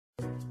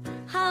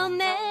How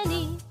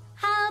many?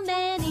 How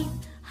many?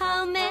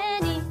 How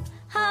many?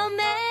 How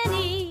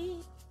many?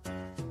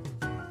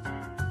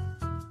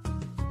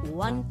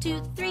 1,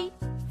 2, 3,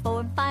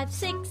 4, 5,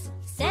 6,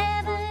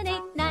 7,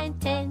 8, 9,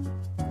 10.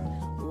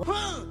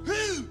 1, 2,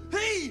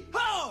 3,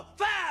 4,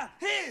 5,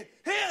 6,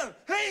 7,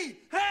 8,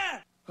 9.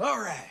 All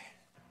right,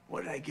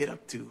 what did I get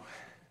up to?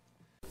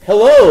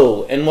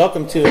 Hello, and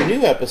welcome to a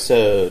new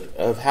episode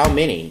of How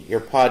Many, your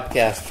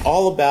podcast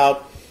all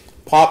about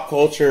pop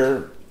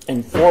culture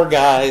and four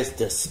guys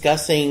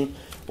discussing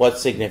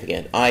what's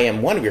significant. I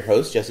am one of your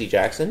hosts, Jesse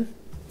Jackson.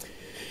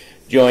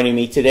 Joining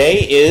me today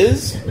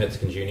is...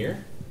 Metzkin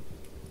Jr.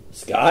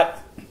 Scott.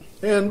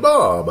 And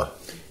Bob.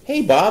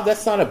 Hey, Bob,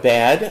 that's not a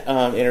bad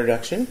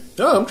introduction.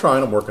 No, I'm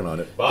trying. I'm working on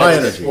it. Bob High is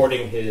energy.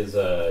 sporting his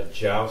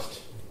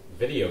Joust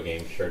video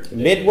game shirt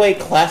today. Midway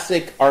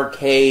Classic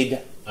Arcade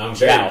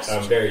Joust.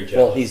 I'm very jealous.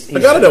 Well, he's I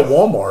got it at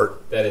Walmart.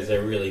 That is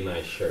a really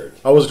nice shirt.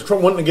 I was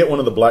wanting to get one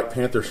of the Black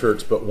Panther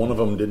shirts, but one of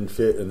them didn't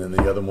fit, and then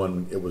the other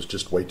one, it was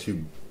just way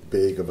too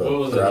big of a What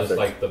was graphic. it, just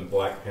like the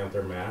Black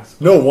Panther mask?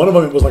 No, one of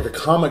them, it was like a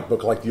comic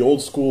book, like the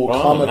old school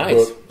comic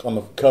nice. book on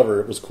the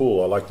cover. It was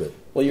cool. I liked it.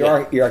 Well,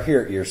 you're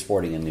here. You're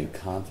sporting a new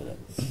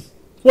confidence.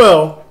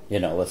 Well, You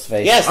know, let's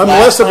face Yes. it. I'm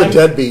Last less of a time-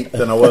 deadbeat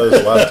than I was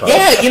last time.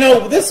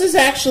 Yeah, this is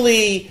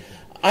actually...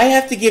 I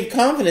have to give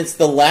confidence.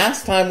 The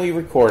last time we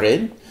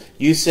recorded,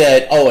 you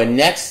said, and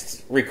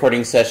next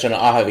recording session,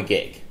 I'll have a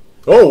gig.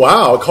 Oh,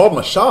 wow. I called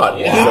my shot.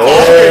 Yeah.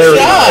 Very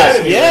Shot,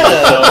 nice. yeah.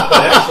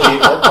 But actually, it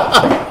worked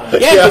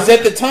out. Yeah, because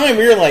at the time,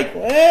 we were like,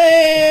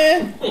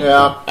 eh.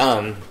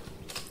 Yeah.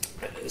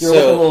 You're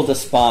looking a little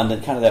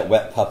despondent, kind of that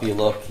wet puppy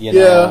look, you know,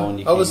 Yeah, when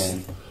you I came was-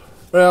 in.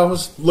 Well, I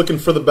was looking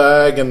for the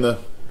bag and the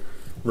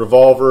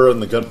revolver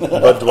and the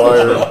bud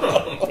dryer.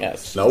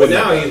 Yes. No, But it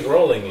wasn't now that. he's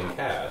rolling in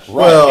cash.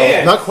 Well,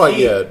 And not quite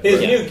yet. His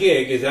but- new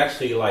gig is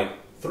actually like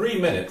 3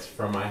 minutes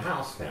from my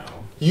house now.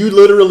 You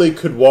literally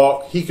could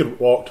walk. He could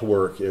walk to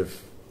work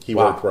if he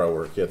Wow. worked where I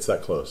work. Yeah, it's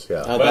that close.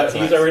 Yeah. Oh, But that's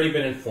he's nice. already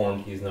been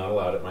informed he's not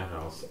allowed at my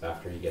house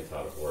after he gets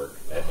out of work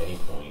at any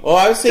point. Well,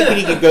 I was thinking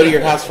he could go to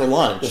your house for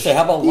lunch. Just say,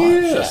 how about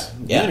lunch? Yes.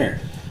 Yeah. Dinner.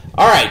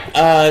 All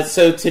right.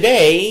 So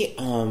today,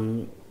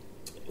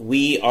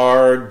 we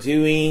are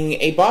doing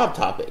a Bob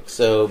topic.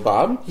 So,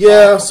 Bob?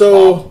 Yeah.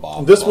 So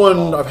Bob, this Bob,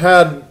 one Bob. I've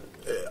had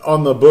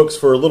on the books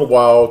for a little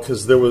while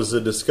because there was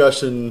a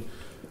discussion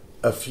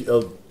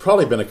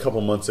probably been a couple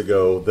months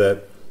ago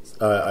that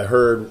I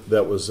heard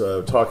that was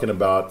talking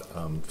about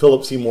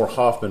Philip Seymour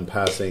Hoffman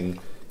passing,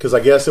 because I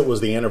guess it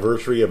was the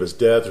anniversary of his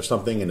death or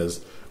something, and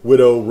his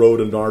widow wrote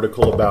an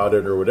article about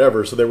it or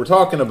whatever. So they were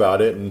talking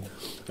about it,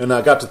 and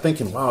I got to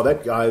thinking, wow,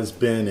 that guy's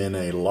been in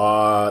a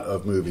lot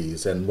of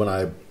movies. And when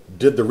I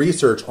did the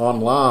research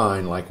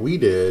online like we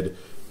did,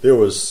 there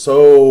was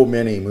so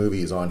many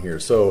movies on here.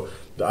 So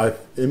I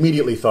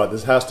immediately thought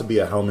this has to be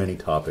a how many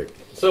topic.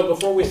 So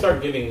before we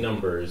start giving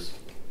numbers,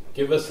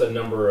 give us a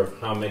number of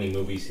how many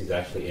movies he's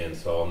actually in,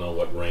 so I'll know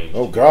what range.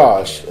 Oh to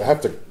gosh, put I him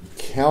have to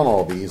count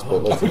all these,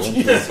 but let's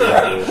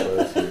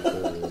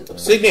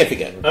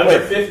Significant. in. Under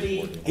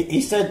 50.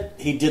 He said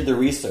he did the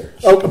research.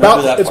 Oh,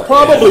 Remember that it's part?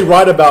 probably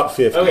right about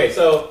 50. Okay,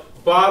 so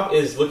Bob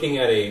is looking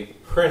at a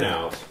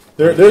printout.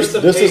 There, a there's piece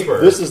of this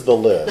paper is the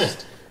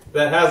list.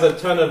 that has a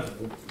ton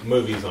of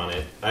movies on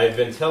it. I've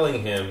been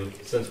telling him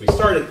since we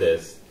started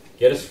this,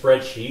 get a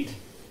spreadsheet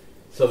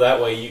so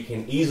that way you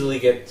can easily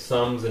get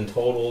sums and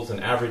totals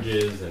and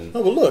averages and.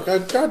 Oh well, look,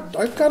 I've got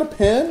a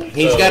pen.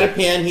 He's got a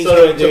pen. He's so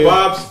going to to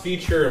Bob's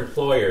future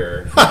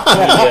employer,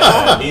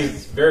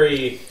 he's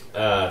very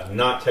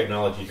not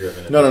technology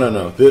driven.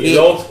 No. He's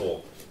old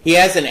school. He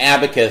has an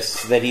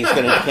abacus that he's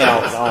going to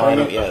count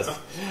on. Yes.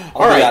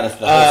 All I'll be right. honest,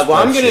 the whole Well,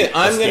 I'm spreadsheet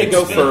going to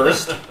go escapes me.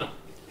 first.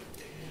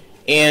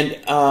 And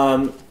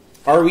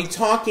are we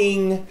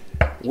talking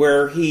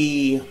where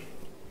he?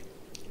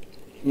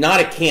 Not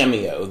a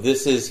cameo.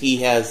 This is he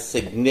has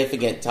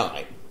significant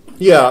time.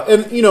 Yeah,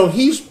 and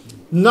he's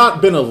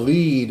not been a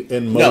lead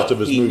in most of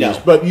his movies,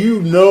 no. but you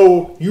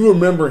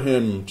remember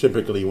him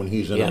typically when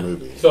he's in Yeah. a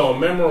movie. So a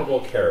memorable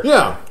character.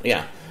 Yeah.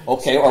 Yeah.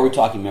 Okay, are we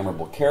talking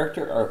memorable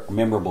character or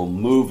memorable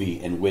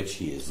movie in which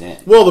he is in?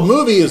 Well, the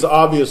movie is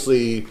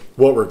obviously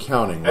what we're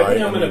counting, I right?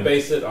 think I'm going to mean,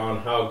 base it on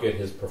how good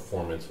his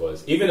performance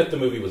was, even if the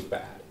movie was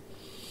bad.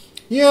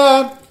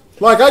 Yeah,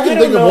 like I can don't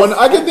think of know one. if-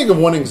 I can think of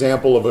one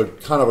example of a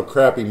kind of a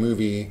crappy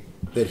movie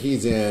that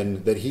he's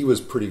in that he was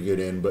pretty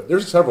good in, but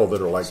there's several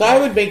that are like. So that. I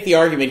would make the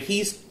argument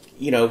he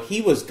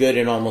was good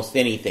in almost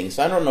anything.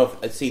 So I don't know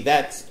if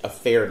that's a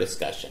fair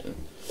discussion.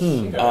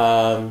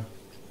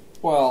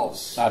 Well,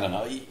 I don't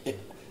know.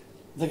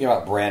 Think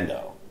about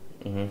Brando.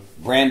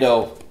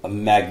 Brando, a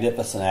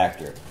magnificent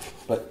actor,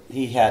 but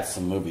he had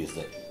some movies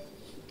that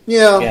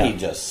Yeah. he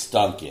just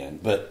stunk in.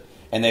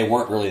 And they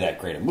weren't really that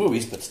great of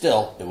movies, but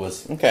still, it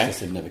was Okay. a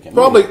significant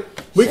Probably movie.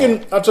 we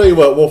can. I'll tell you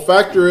what. We'll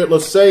factor it.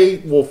 Let's say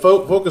we'll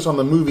focus on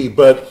the movie,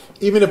 but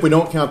even if we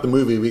don't count the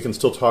movie, we can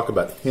still talk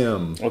about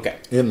him. Okay.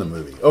 In the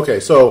movie. Okay.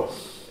 So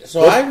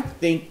I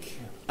think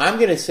I'm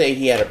going to say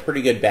he had a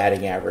pretty good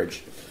batting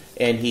average,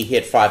 and he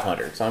hit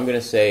 500. So I'm going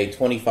to say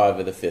 25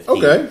 of the 50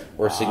 Okay.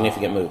 were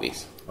significant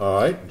movies. All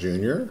right,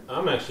 Junior.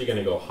 I'm actually going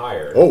to go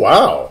higher. Oh,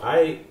 wow.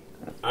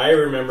 I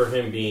remember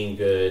him being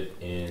good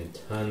in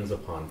tons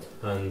upon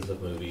tons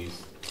of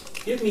movies.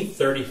 Give me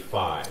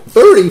 35.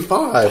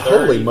 35?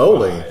 Holy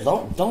moly.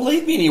 Don't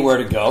leave me anywhere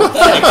to go.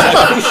 Thanks.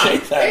 I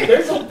appreciate that. Hey,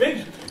 there's a big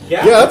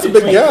gap. Yeah, that's a big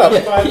between gap.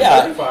 25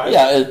 and 35.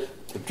 Yeah.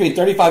 Between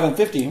 35 and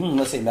 50,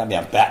 let's see, maybe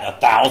I'm batting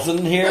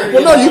 1,000 here.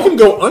 Well, no, you can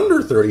go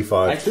under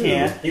 35, I too.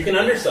 can. You can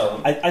undersell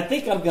them. I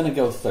think I'm going to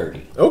go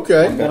 30.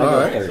 Okay, I'm going to all go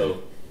right. 30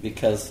 So-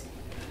 because,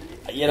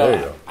 There you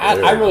go.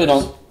 I really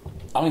don't.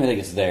 I don't even think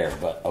it's there,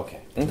 but okay.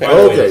 By the way,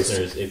 Okay.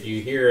 listeners, if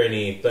you hear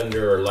any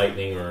thunder or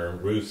lightning or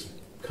roofs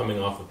coming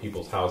off of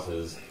people's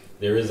houses,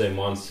 there is a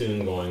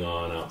monsoon going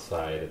on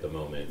outside at the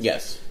moment.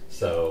 Yes.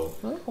 So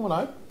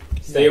Well,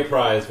 stay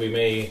apprised. We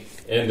may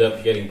end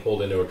up getting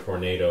pulled into a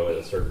tornado at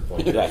a certain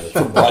point. during this.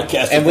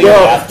 Broadcast And and we- we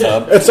Well,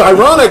 bathtub. it's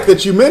ironic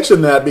that you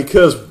mentioned that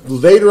because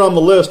later on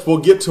the list, we'll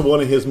get to one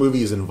of his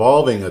movies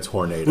involving a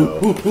tornado.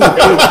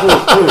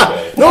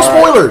 Okay. No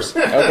spoilers!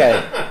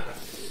 Okay.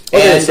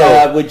 Okay, And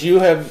so- would you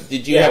have?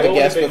 Did you Yeah, have a what would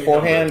guess have been your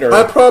beforehand, number? or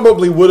I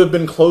probably would have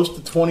been close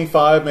to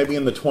 25, maybe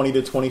in the 20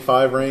 to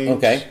 25 range.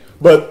 Okay.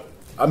 But,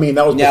 I mean,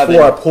 that was Now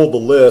before then- I pulled the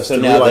list so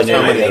and now realized then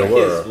how I many there think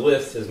were. his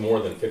list is more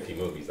than 50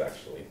 movies,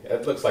 actually.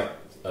 It looks like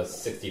a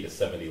 60 to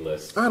 70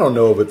 list. I don't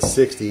know if it's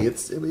 60.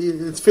 It's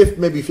 50,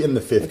 maybe in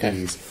the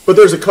 50s. But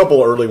there's a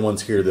couple early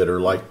ones here that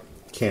are like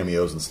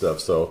cameos and stuff,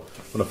 so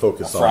I'm going to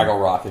focus on...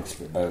 Fraggle Rock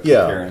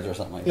Yeah. appearance or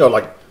something like You know,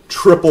 like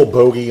triple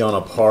bogey on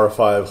a par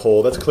 5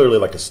 hole. That's clearly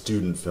like a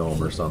student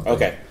film or something.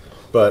 Okay.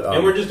 But,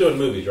 And we're just doing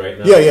movies, right?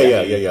 Now.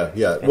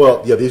 yeah.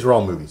 Well, yeah, these are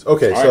all movies.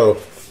 Okay, All so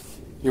that.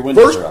 Your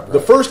windows are up, right? the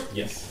first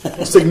Yes.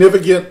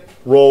 significant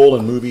role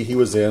and movie he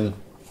was in,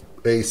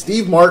 a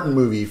Steve Martin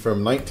movie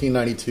from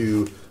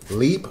 1992,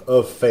 Leap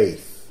of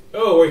Faith.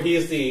 Oh, where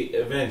he's the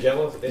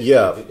evangelist?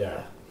 Yeah.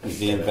 He's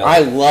the I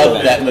loved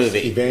that Evangelist.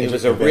 movie.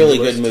 Evangelist. It was a really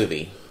good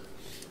movie.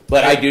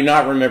 But I do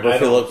not remember I don't-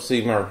 Philip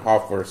Seymour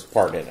Hoffman's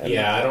part in it.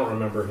 Yeah, I don't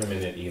remember him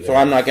in it either. So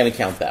I'm not going to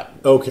count that.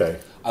 Okay.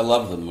 I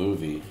love the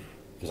movie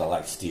because I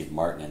like Steve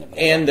Martin in it. but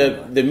I And don't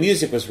remember. the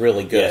music was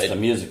really good. Yes, the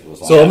music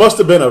was. So it must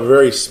have been a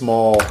very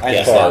small I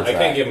Yes, part. I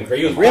can't give him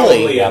credit. He was Really?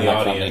 probably Yeah, in the my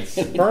audience.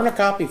 company. Burn a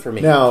copy for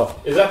me. Now,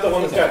 Is that the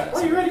one that's got,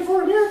 are you ready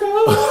for a miracle? Are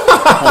you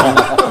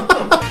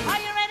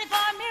ready for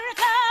a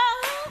miracle?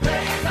 Are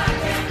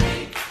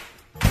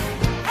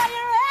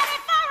you ready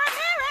for a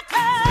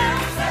miracle?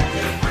 Are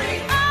you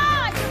ready?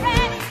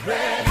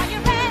 Are you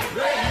ready?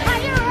 Are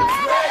you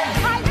ready?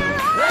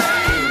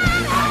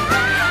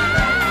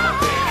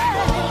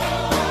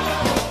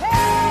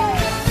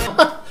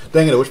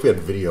 dang it, I wish we had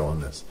video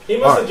on this. He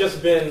must have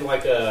just been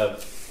like a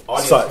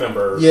audience So-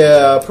 member.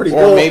 Yeah, pretty. Or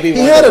Well, maybe he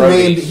one had of a the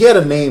named. roadies. He had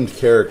a named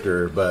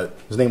character, but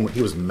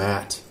he was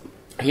Matt.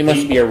 He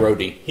must be a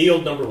roadie.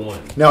 Healed number 1.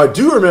 Now I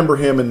do remember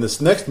him in this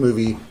next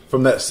movie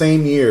from that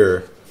same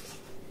year,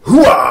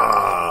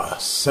 Hooah!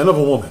 Son of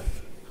a Woman,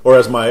 or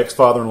as my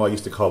ex-father-in-law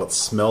used to call it,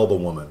 Smell the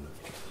Woman.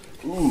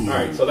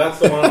 Alright, so that's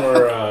the one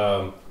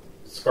where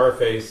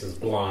Scarface is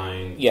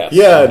blind. Yes.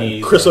 Yeah, He's,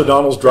 and Chris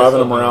O'Donnell's Chris driving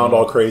him around O'Donnell.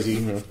 all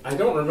crazy. I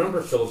don't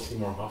remember Philip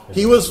Seymour Hoffman.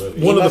 He in was that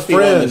movie. one of the must be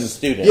one of the friends.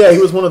 students. Yeah, he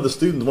was one of the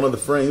students, one of the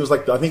friends. He was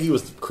like, I think he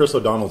was Chris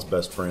O'Donnell's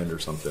best friend or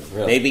something.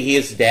 Really? Maybe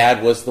his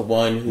dad was the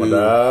one who. My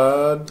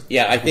dad.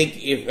 Yeah, I think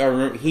if I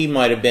remember, he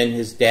might have been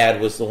his dad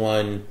was the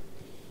one,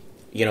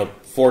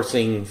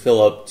 forcing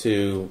Philip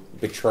to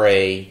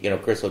betray,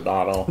 Chris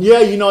O'Donnell. Yeah,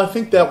 I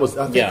think that was.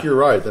 I think Yeah. you're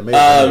right. That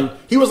maybe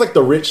he was like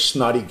the rich,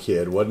 snotty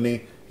kid, wasn't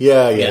he?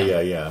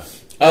 Yeah.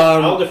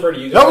 I'll defer to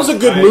you guys. That was a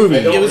good movie.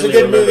 don't It was a really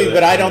good remember movie, that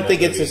but I scene don't in think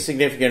that it's a movie.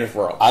 significant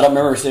role. I don't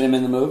remember seeing him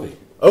in the movie.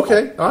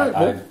 Okay, all right.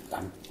 Well,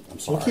 I'm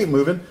sorry. we'll keep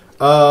moving.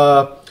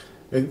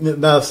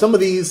 Now, some of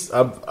these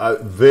I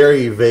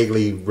very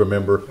vaguely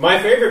remember.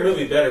 My favorite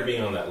movie better be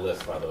on that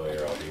list, by the way,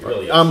 or I'll be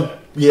really upset.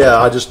 Yeah,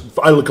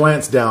 I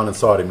glanced down and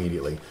saw it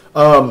immediately.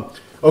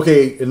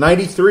 Okay, in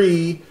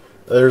 '93,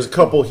 there's a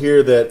couple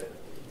here that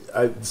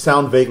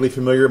sound vaguely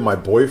familiar. My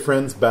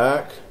Boyfriend's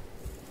Back.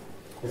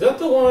 Is that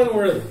the one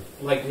where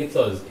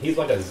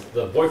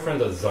the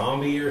boyfriend's a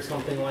zombie or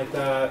something like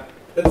that?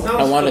 That sounds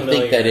I want to familiar.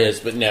 think that is,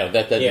 but no,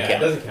 that doesn't Yeah,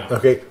 count. it doesn't count.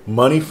 Okay,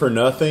 Money for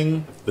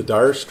Nothing, the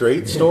Dire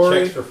Straits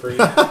story. Checks for free.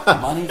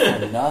 Money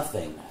for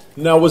nothing.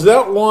 Now, was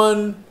that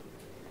one?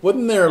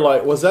 Wasn't there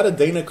was that a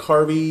Dana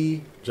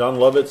Carvey, John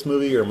Lovitz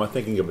movie, or am I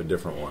thinking of a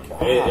different one?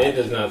 It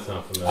does not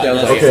sound familiar. I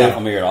Sounds don't like think it's not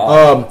familiar at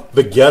all.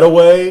 The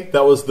Getaway,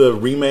 that was the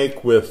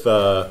remake with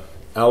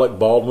Alec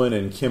Baldwin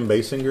and Kim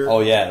Basinger.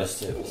 Oh yeah, it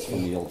was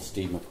from the old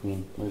Steve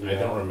McQueen movie. I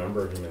don't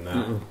remember him in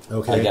that.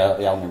 Okay. I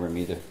don't remember him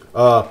either.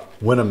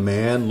 When a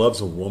Man Loves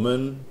a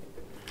Woman.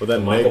 With that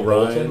The Meg Michael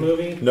Bolton Ryan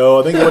movie? No,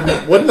 I think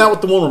wasn't that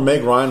what the one where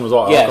Meg Ryan was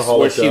all Yes, alcoholic?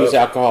 where she up? was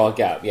alcoholic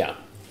out. Yeah.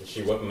 Did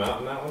she whip him out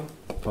in that one?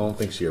 I don't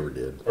think she ever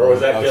did. Or was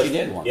that Oh, just she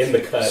did once. in the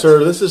cut?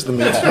 Sir, this is the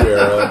Me Too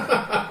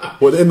era.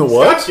 What in the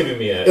what? Scott's giving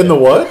me a... In the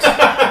what?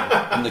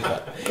 In the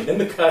cut. In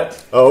the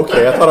cut. Oh,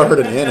 okay. I thought I heard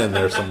an N in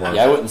there somewhere.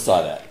 Yeah, I wouldn't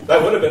saw that.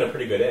 That would have been a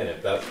pretty good end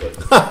if that's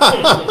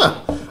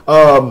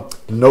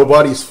what...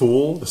 Nobody's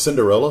Fool, the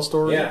Cinderella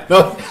story. Yeah.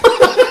 No.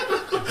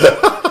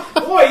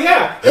 Boy,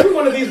 yeah. Every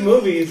one of these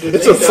movies is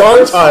It's a named song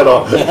after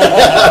title.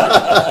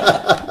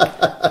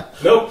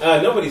 Nope,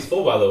 Nobody's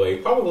Fool, by the way.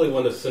 Probably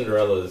one of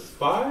Cinderella's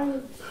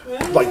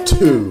 5? Like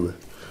 2.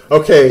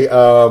 Okay,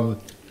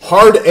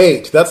 Hard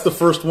 8. That's the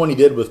first one he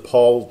did with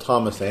Paul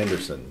Thomas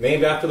Anderson.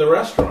 Named after the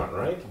restaurant,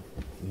 right?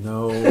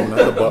 No,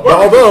 not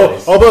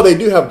the although they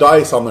do have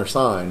dice on their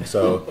sign.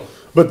 So,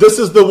 but this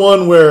is the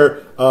one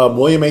where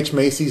William H.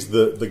 Macy's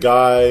the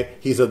guy.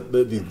 He's the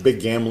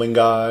big gambling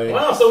guy.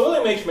 Wow, so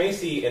William H.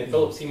 Macy and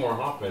Philip Seymour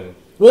Hoffman.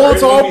 Well,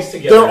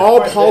 they're all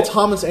quite a Paul bit.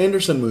 Thomas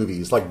Anderson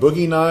movies, like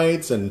Boogie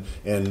Nights and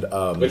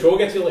Which we'll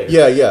get to later.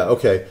 yeah,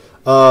 okay.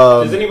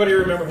 Does anybody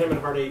remember him in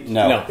Hard 8?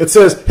 No. It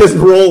says his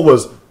role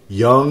was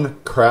young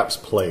craps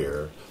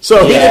player.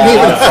 So he didn't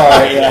even.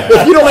 Sorry, yeah.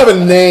 If you don't have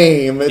a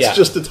name, it's Yeah.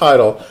 just a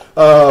title.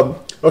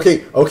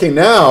 Okay.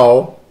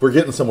 Now we're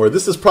getting somewhere.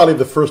 This is probably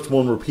the first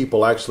one where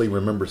people actually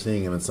remember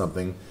seeing him in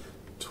something.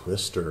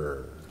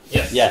 Twister.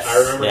 Yes. Yes. I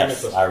remember him in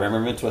yes. Twister. I remember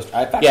him in Twister.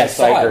 In fact, Yes,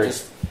 I I saw agree. it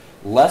just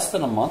less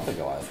than a month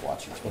ago. I was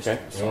watching Twister.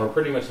 Okay. And we're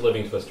pretty much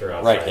living Twister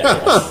outside. Right,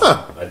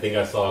 yeah. I think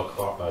I saw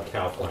a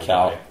cow flying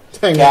Cow. by.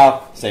 Dang it.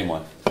 Cow. Same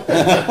one.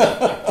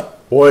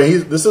 Boy,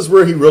 this is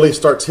where he really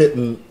starts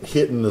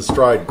hitting the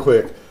stride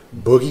quick.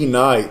 Boogie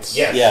Nights.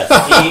 Yes. Yes.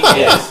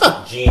 He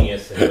is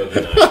genius in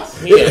Boogie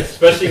Nights. He is.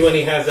 Especially when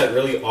he has that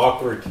really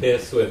awkward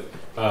kiss with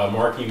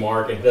Marky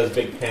Mark and does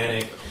Big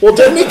Panic. Well,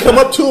 didn't he come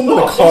up to him in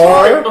a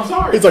car? I'm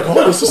sorry. He's like,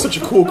 "Oh, this is such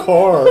a cool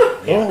car."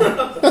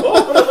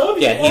 Oh.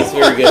 Yeah, he's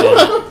very good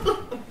at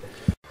it.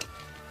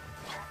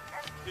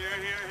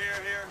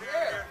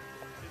 Here.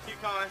 Just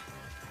keep coming.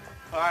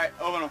 All right,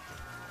 open them.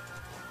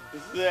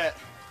 This is it.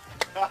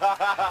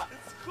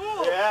 It's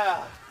cool.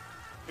 Yeah.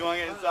 You want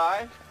to get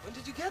inside? When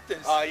did you get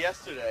this?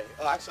 Yesterday.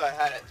 Oh, actually, I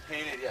had it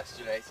painted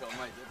yesterday, so it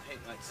might paint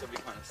like still be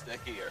kind of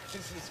sticky. Or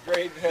This is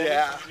great, man.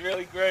 Yeah. This is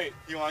really great.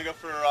 you want to go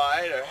for a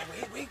ride? Or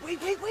Wait.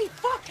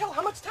 Fuck, hell,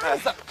 how much time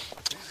is that?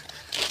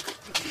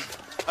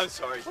 I'm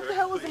sorry, What sir. the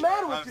hell is the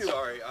matter with I'm you?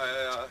 sorry.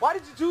 Why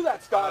did you do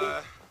that, Scotty?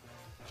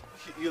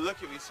 You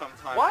look at me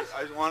sometimes. What?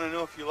 I want to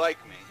know if you like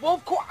me. Well,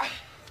 of course.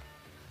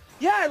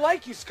 Yeah, I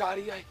like you,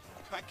 Scotty. Can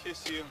I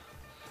kiss you?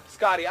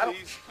 Scotty, I don't.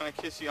 Please, can I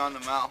kiss you on the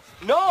mouth?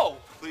 No,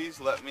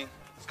 Please let me.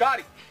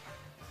 Scotty.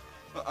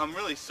 I'm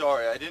really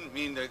sorry. I didn't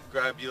mean to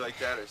grab you like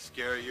that or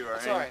scare you or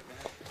It's anything. all right,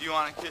 man. Do you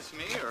want to kiss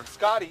me or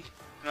Scotty,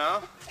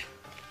 no?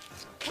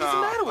 what's the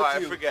matter with I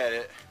you? forget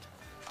it.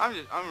 I'm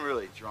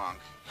really drunk.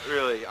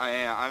 Really, I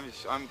am.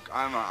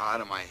 I'm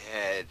out of my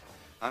head.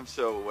 I'm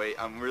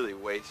really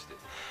wasted.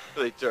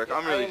 Really, Dirk, Yeah,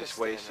 I'm I really just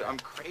understand wasted. that. I'm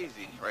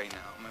crazy right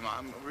now.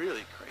 I'm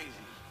really crazy.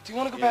 Do you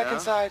want to go You back know?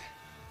 inside?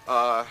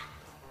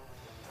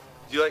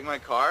 Do you like my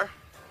car,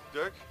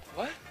 Dirk?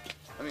 What?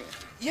 I mean,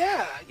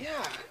 Yeah.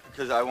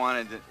 because I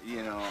wanted to,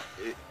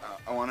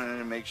 I wanted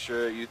to make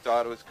sure you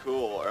thought it was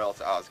cool, or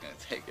else I was gonna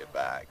take it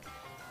back.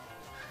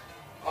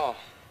 Oh,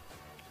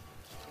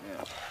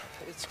 Yeah.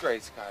 it's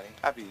great, Scotty.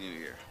 Happy New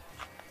Year.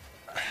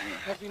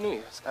 Happy New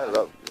Year, I Scotty.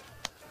 love you.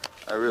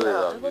 I really Yeah, I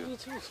love love you. you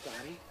too,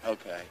 Scotty.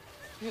 Okay.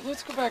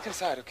 Let's go back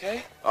inside,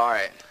 okay? All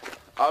right.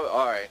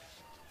 All right.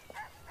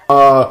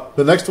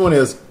 The next one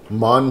is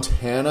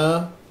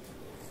Montana,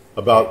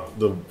 about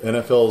the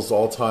NFL's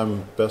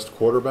all-time best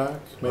quarterback.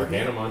 Maybe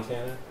Hannah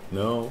Montana?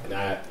 no.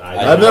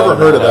 I've never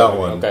heard of that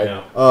one. Okay.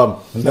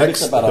 No. It's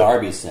Next, about an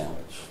Arby's sandwich.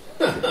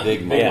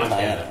 Big Montana.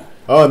 Montana.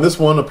 oh, and this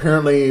one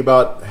apparently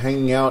about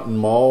hanging out in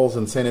malls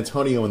in San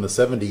Antonio in the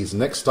 '70s.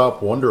 Next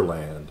stop,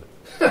 Wonderland.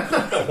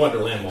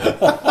 Wonderland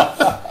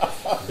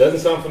Mall. Doesn't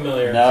sound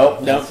familiar. No.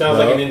 Sounds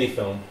like an indie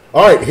film.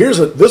 All right,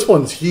 this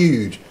one's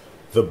huge.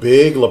 The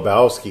Big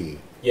Lebowski.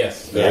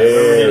 Yes.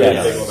 Very Big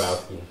nice.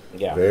 Lebowski.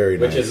 Yeah. Very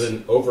nice. Which is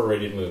an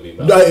overrated movie.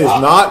 But That is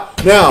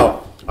not.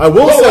 Now, I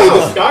will say wow,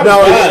 this. Scott. Now,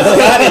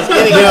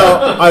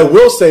 I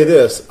will say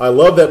this. I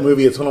love that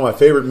movie. It's one of my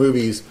favorite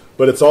movies,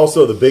 but it's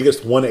also the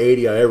biggest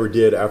 180 I ever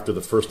did after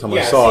the first time I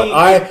Yeah, saw see, it.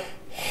 I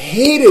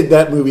hated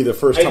that movie the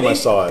first time I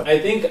saw it. I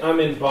think I'm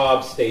in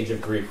Bob's stage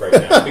of grief right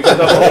now because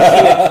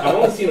I've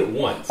only seen it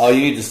once. Oh, you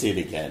need to see it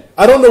again.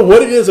 I don't know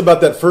what it is about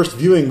that first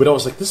viewing, but I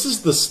was like, this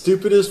is the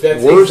stupidest,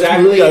 That's worst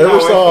exactly movie I how ever I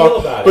saw. feel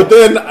about But it.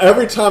 then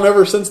every time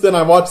ever since then,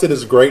 I watched it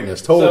as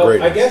greatness, total So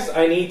greatness. I guess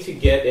I need to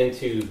get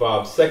into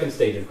Bob's second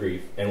stage of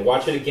grief and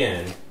watch it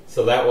again,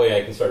 so that way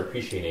I can start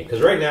appreciating it.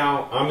 Because right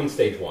now I'm in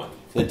stage one.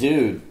 The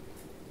dude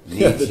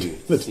yeah, needs you.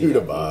 the to see dude that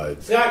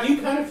abides. Scott, you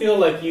kind of feel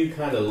like you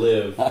kind of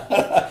live.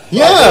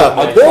 Yeah,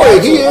 my boy,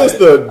 God. he is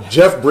the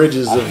Jeff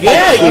Bridges of.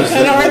 Yeah, you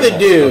kind of are the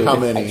dude. How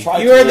many? Try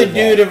You to are the live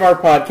dude that. of our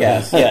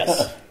podcast.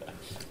 Yes.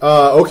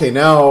 Okay,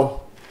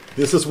 now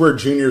this is where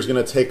Junior's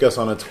going to take us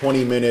on a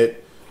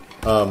 20-minute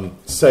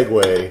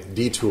segue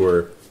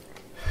detour.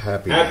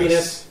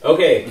 Happiness.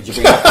 Okay. Did you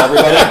bring up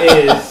everybody?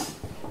 That is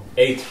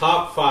a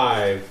top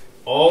 5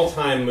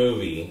 all-time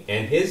movie,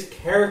 and his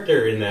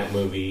character in that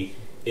movie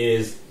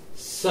is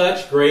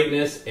such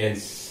greatness and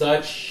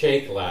such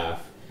shake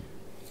laugh.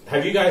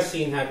 Have you guys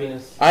seen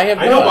Happiness? I have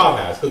I know not. Bob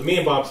has, because me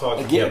and Bob saw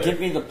it together. Give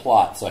me the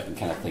plot so I can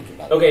kind of think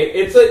about it. Okay,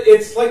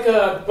 it's like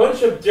a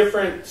bunch of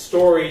different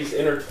stories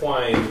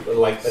intertwined,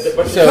 like a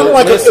bunch So- Kind of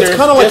like listeners, it's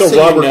kind of like just a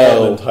so you Robert know-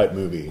 Altman type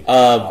movie.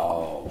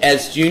 Oh.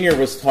 as Junior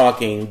was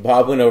talking,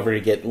 Bob went over to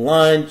get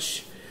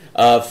lunch,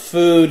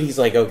 food. He's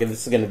like, okay,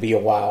 this is going to be a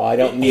while. I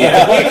don't need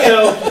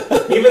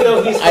even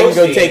though he's I can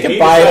go take a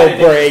bio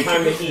break.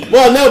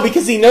 Well, no,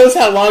 because he knows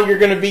how long you're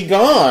going to be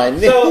gone.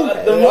 So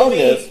the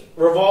movie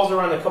revolves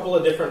around a couple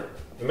of different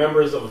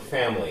members of a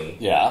family.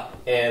 Yeah.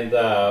 And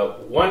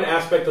one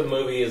aspect of the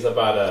movie is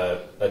about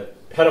a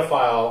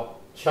pedophile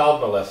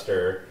child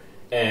molester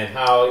and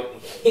how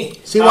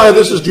see why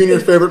this is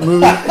Junior's favorite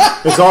movie?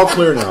 It's all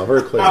clear now,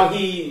 very clear. How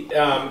he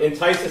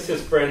entices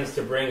his friends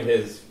to bring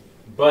his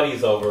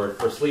buddies over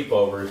for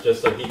sleepovers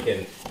just so he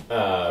can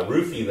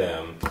roofie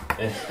them.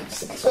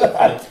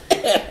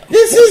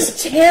 This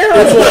is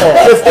terrible.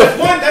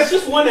 That's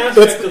just one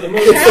aspect of the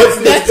movie.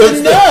 That's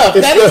enough.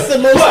 That is the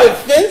most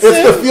offensive.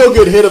 It's the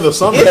feel-good hit of the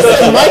summer.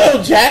 It's a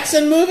Michael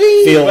Jackson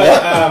movie.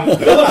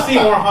 Philip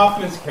Seymour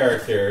Hoffman's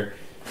character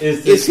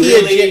is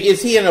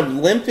he an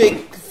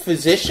Olympic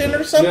physician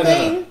or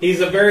something? No. He's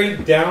a very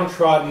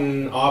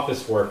downtrodden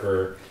office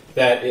worker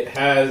that it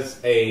has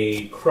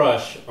a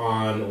crush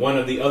on one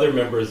of the other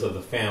members of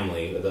the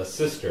family, the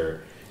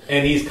sister,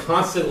 and he's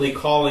constantly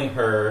calling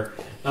her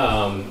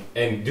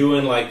and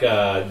doing like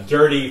a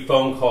dirty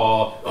phone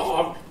call.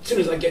 Oh, as soon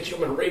as I get you,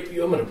 I'm going to rape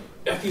you. I'm going to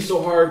F you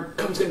so hard,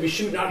 cum's going to be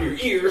shooting out of your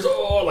ears.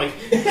 Oh, like...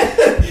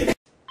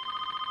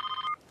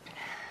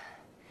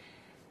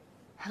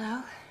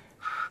 Hello?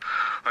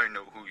 I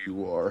know who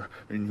you are,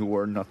 and you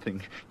are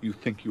nothing. You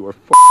think you are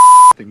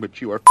nothing,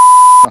 but you are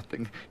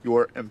nothing. You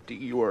are empty.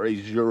 You are a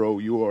zero.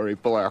 You are a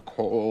black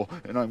hole,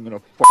 and I'm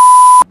gonna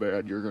you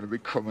bad. You're gonna be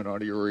coming out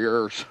of your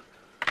ears.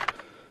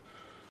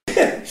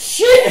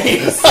 Shit!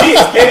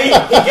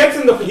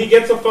 And he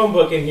gets a phone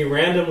book and he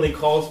randomly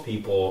calls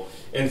people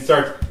and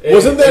starts.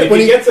 Wasn't that if when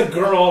he gets a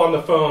girl on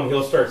the phone,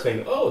 he'll start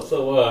saying, "Oh,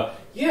 so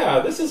yeah,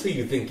 this is who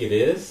you think it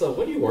is. So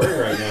what are you wearing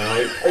right now?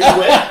 Are you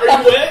wet? Are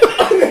you wet?"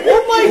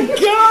 Oh my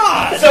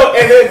god! So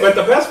but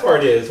the best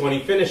part is when he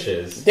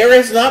finishes. There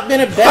has not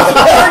been a best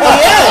part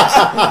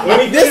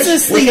yet. This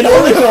is the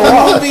only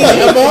movie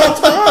of all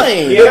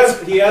time.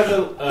 He has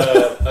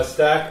a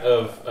stack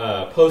of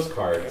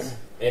postcards,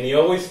 and he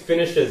always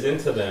finishes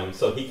into them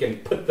so he can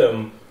put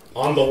them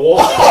on the wall.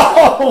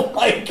 Oh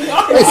my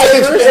god! It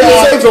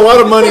saves a lot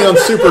of money on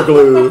super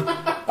glue.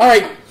 All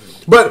right.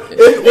 But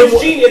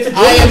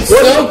I am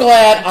so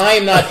glad I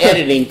am not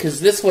editing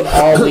because this would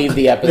all leave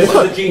the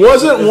episode.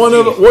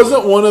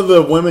 Wasn't one of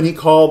the women he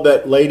called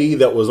that lady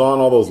that was on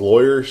all those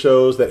lawyer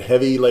shows? That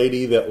heavy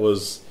lady that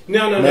was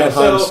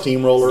Manhattan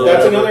Steamroller.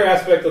 That's another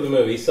aspect of the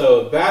movie.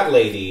 So that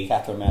lady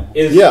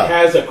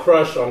has a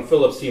crush on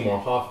Philip Seymour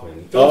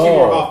Hoffman. Philip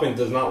Seymour Hoffman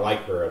does not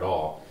like her at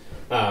all,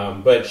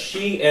 but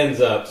she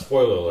ends up.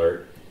 Spoiler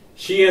alert.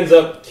 She ends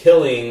up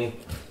killing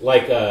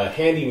like a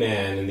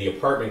handyman in the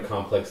apartment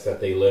complex that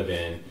they live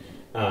in.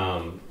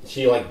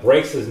 She like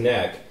breaks his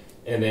neck,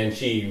 and then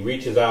she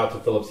reaches out to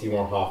Philip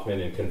Seymour Hoffman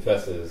and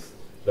confesses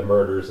the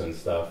murders and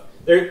stuff.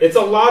 It's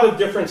a lot of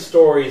different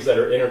stories that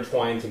are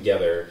intertwined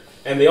together,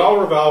 and they all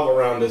revolve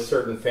around this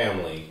certain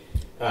family.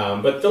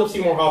 But Philip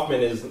Seymour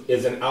Hoffman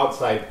is an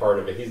outside part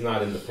of it. He's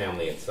not in the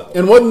family itself.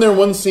 And wasn't there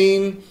one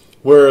scene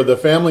where the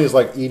family is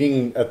like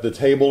eating at the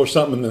table or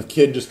something, and the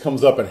kid just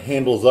comes up and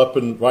handles up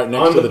and right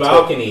next to the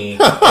balcony, and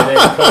then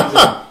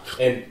comes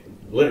and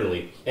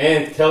literally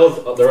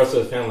tells the rest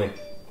of the family,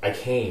 "I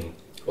came."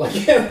 Like,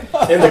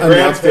 and the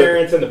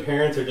grandparents and the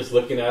parents are just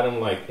looking at him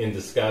like in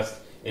disgust,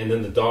 and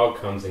then the dog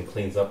comes and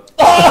cleans up.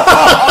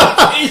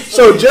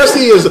 So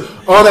Jesse is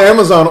on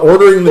Amazon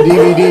ordering the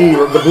DVD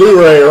or the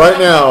Blu-ray right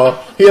now.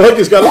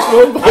 He's got a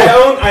phone.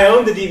 I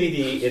own the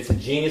DVD. It's a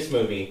genius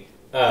movie.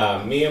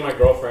 Me and my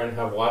girlfriend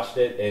have watched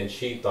it, and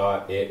she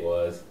thought it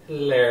was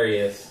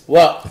hilarious.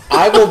 Well,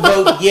 I will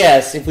vote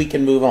yes if we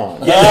can move on.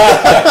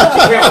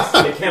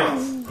 It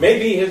counts.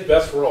 Maybe his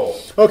best role.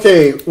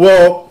 Okay,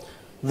 well,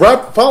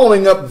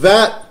 following up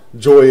that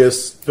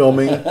joyous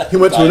filming, he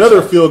went to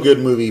another feel-good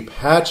movie,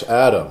 Patch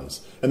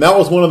Adams. And that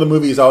was one of the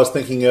movies I was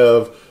thinking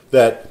of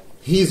that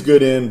he's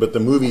good in, but the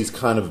movie's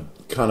kind of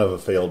a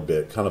failed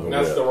bit, kind of a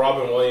That's whip. the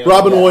Robin Williams.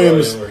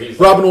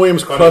 Robin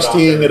Williams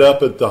crustying it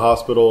up at the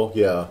hospital.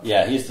 Yeah,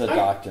 yeah, he's the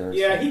doctor.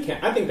 Yeah, he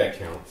can. I think that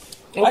counts.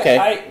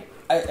 Okay,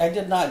 I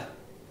did not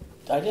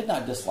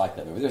dislike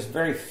that movie. There's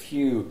very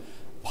few.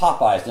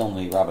 Popeye's the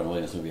only Robin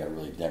Williams movie I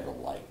really never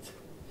liked.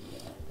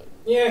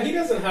 Yeah, he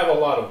doesn't have a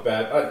lot of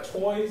bad.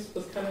 Toys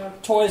was kind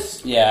of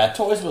Toys. Yeah,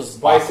 Toys was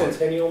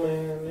Bicentennial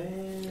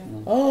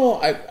Man. Oh,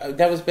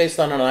 that was based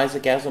on an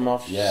Isaac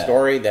Asimov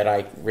story that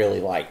I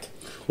really liked.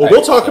 Well,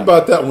 we'll talk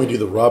about that when we do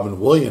the Robin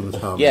Williams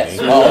comedy. Yes.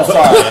 Oh,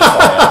 sorry.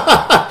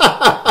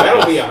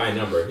 That'll be a high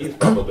number. He's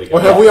probably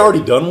going to have we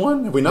already done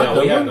one? Have we not done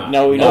one? We have not.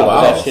 No, we don't.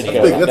 Wow. That should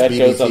go. That's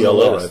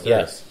BBTLO right there.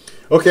 Yes.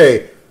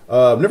 Okay,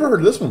 I've never heard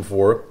of this one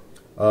before,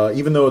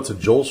 even though it's a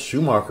Joel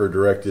Schumacher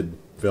directed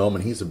film,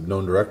 and he's a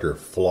known director.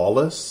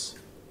 Flawless?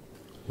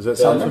 Does that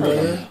sound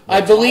familiar?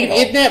 I believe,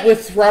 isn't that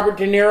with Robert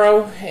De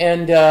Niro?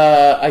 And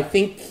I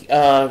think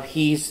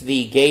he's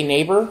the gay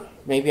neighbor.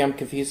 Maybe I'm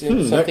confusing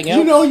with something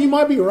else. You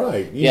might be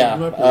right. You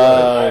might be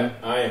right.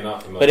 I am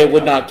not familiar. But it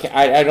would not.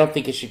 I don't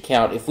think it should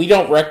count if we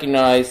don't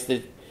recognize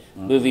that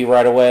movie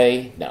right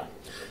away. No.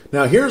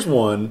 Now here's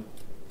one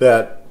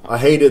that I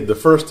hated the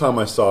first time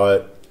I saw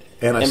it,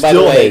 and I And by the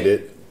still way, hate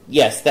it.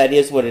 Yes, that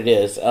is what it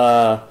is.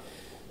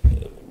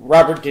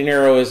 Robert De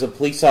Niro is a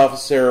police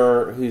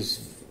officer who's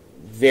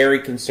very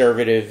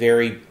conservative,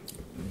 very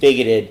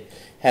bigoted,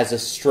 has a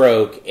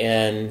stroke,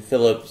 and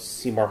Philip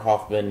Seymour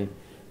Hoffman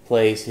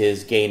plays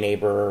his gay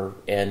neighbor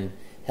and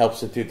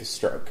helps him through the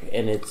stroke.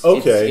 And it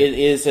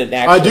is an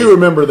actually... I do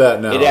remember that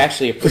now. It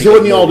actually because he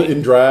wasn't all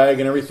in drag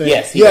and everything.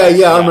 Yes,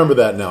 yeah. I remember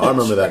that now. I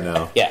remember that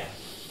now. Yeah.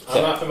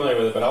 I'm not familiar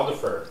with it, but I'll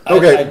defer.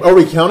 Okay, are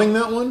we counting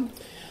that one?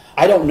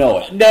 I don't know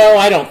it. No,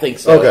 I don't think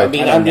so. Okay. I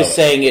mean, I'm just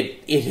saying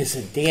it is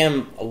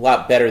a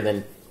lot better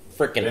than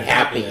frickin'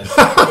 Happy. Which is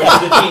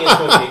a genius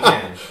movie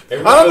again.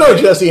 I don't know,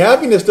 Jesse.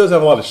 Happiness does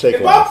have a lot of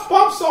shake.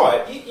 Bob saw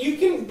it. You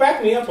can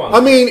back me up on that.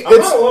 I mean, I'm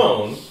not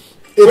alone.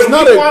 It's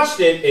when we watched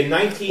it in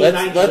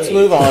 1998. Let's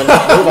move on.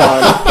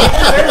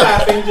 They're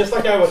laughing just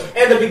like I was.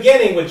 And the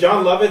beginning with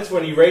John Lovitz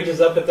when he rages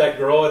up at that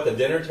girl at the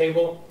dinner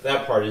table,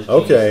 that part is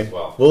genius as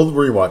well. We'll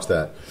rewatch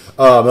that.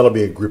 That'll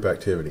be a group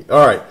activity.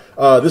 All right.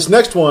 This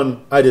next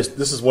one,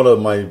 this is one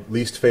of my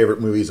least favorite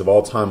movies of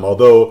all time,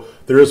 although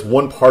there is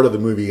one part of the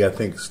movie I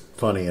think is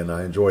funny and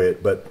I enjoy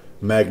it, but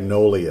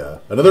Magnolia.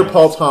 Another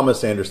Paul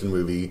Thomas Anderson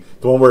movie,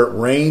 the one where it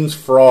rains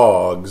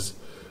frogs.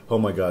 Oh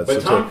my God!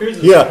 But Tom Cruise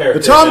is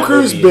the Tom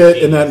Cruise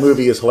bit in that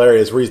movie is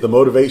hilarious, where he's the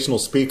motivational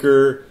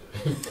speaker.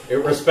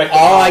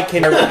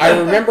 I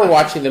remember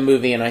watching the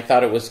movie and I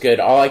thought it was good.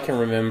 All I can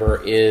remember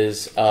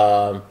is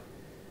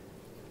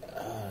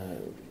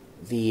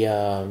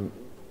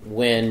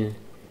when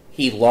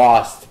he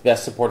lost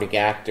Best Supporting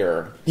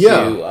Actor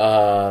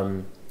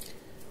to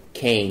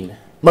Caine.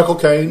 Michael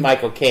Caine.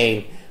 Michael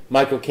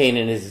Caine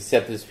in his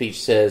acceptance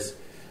speech says,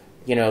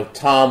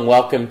 Tom,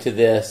 welcome to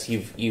this.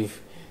 You've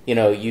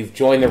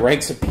joined the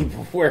ranks of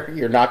people where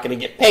you're not going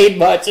to get paid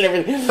much and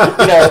everything.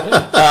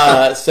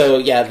 So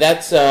yeah,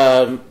 that's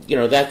a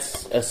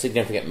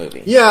significant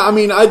movie. Yeah, I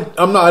mean, I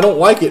don't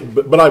like it,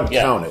 but I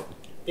count it.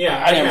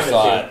 Yeah, I never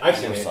saw it. I've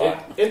seen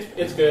it.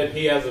 It's good.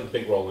 He has a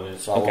big role in it.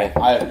 So okay.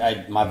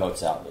 My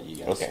vote's out, but you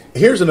guys. Okay.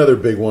 Here's another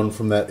big one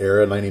from that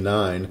era,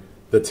 99.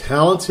 The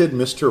Talented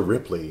Mr.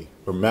 Ripley,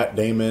 where Matt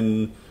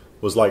Damon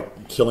was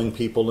like killing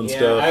people and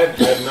stuff. I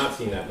have not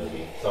seen that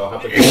movie, so I'll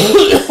have to.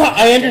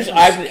 I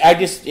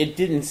understand. It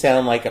didn't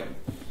sound like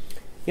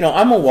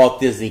I'm a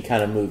Walt Disney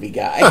kind of movie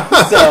guy.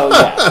 So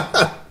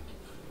yeah,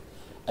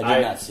 I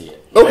did not see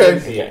it.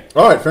 Okay.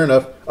 All right, fair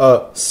enough.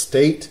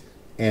 State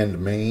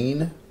and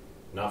Maine.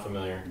 Not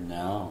familiar.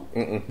 No.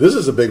 This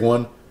is a big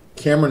one.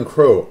 Cameron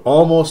Crowe,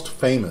 Almost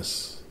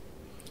Famous.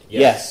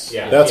 Yes.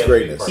 Yeah, that's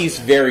greatness. He's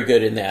very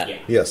good in that. Yeah.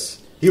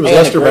 Yes. He was And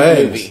Lester a great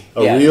Bangs, movie.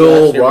 a Yeah, real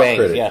Lester rock Bangs,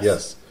 critic.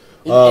 yes.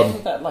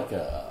 Isn't that like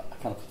a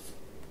kind of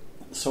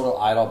sort of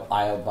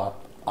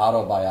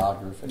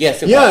autobiography?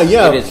 Yes. It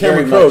is Cameron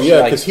very Crowe. much Yeah,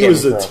 like because he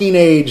was Cameron a Crowe.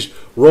 teenage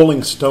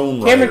Rolling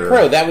Stone writer. Cameron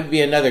Crowe. That would be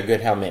another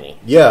good. How many?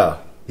 Yeah,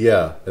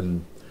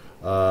 and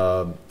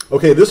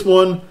okay, this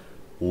one,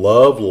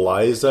 Love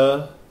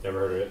Liza. Never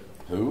heard of it.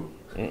 Who?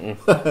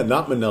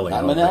 Not Minnelli.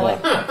 Not Minnelli?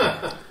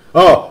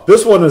 Oh,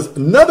 this one is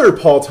another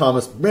Paul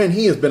Thomas. Man,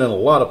 he has been in a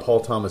lot of Paul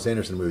Thomas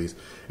Anderson movies,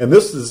 and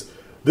this is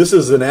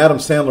an Adam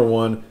Sandler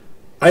one.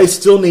 I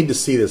still need to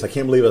see this. I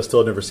can't believe I've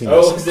still never seen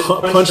this. Is it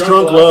Punch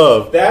Drunk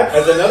Love. That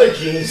is another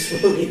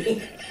genius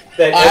movie.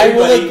 That I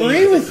will everybody agree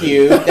needs to with see.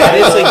 you. That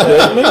is a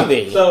good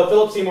movie. So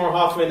Philip Seymour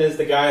Hoffman is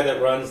the guy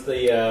that runs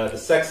the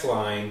sex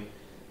line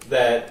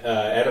that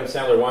Adam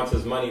Sandler wants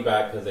his money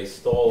back because they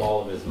stole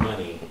all of his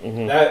money.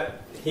 Mm-hmm.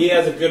 That he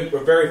has a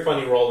very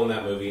funny role in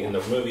that movie, and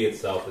the movie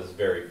itself is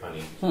very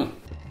funny.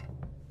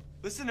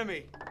 Listen to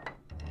me.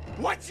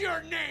 What's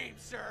your name,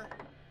 sir?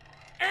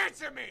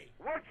 Answer me.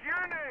 What's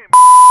your name?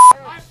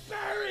 I'm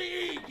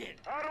Barry Egan.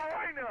 How do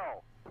I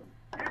know?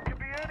 You could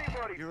be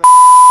anybody. You're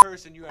a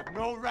person. You have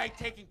no right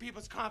taking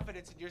people's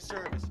confidence in your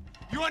service.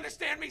 You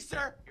understand me,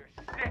 sir? You're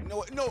sick.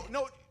 No.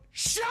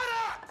 Shut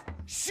up!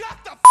 Shut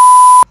the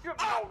You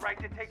have no right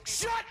to take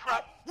Shut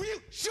up! Will you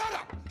shut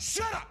up?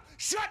 Shut up!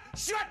 Shut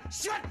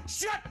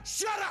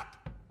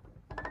up!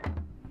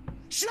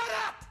 Shut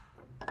up!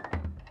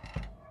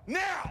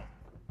 Now!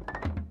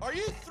 Are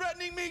you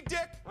threatening me,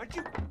 Dick? Aren't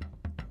you?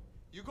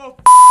 You go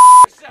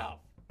yourself!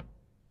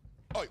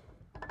 Oh.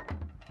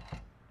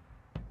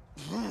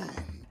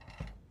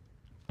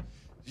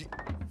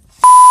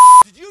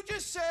 Did you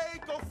just say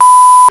go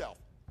yourself?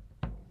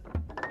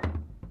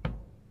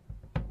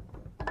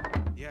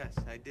 Yes,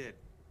 I did.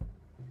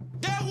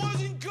 That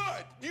wasn't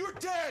good! You're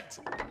dead!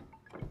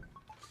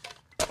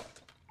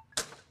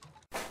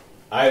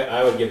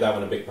 I would give that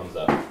one a big thumbs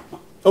up.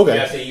 Okay.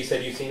 Jesse, you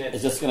said you've seen it?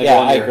 Is this going to Yeah,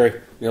 go on I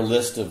agree. your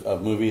list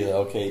of movies?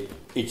 Okay,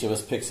 each of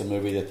us picks a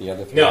movie that the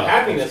other three No, like.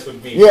 Happiness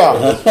would be...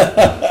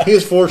 Yeah. He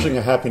is forcing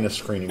a happiness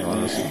screening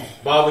on us.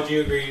 Bob, would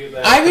you agree with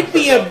that?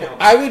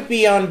 I would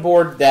be on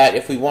board that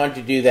if we wanted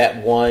to do that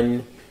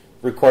one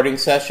recording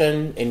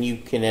session, and you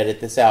can edit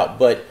this out,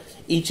 but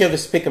each of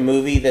us pick a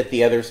movie that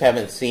the others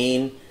haven't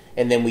seen,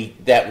 and then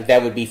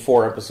that would be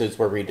 4 episodes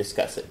where we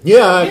discuss it.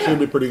 Yeah, actually, it'd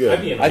be pretty good.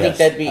 I'd be in I think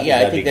that'd be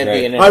that'd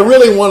be an I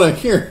really want to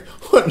hear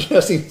what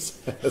Jesse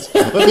says.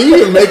 He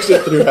even makes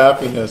it through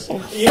happiness. You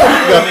don't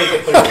even make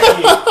it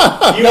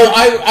through. No,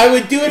 I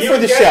would do it for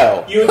the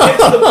show. You would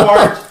get to the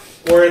part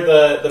where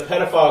the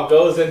pedophile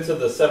goes into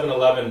the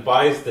 7-Eleven,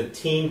 buys the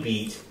Teen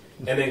Beat,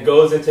 and then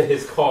goes into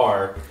his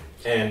car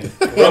and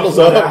rubs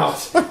it out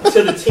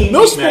to the Teen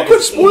Beat magazine.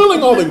 Quit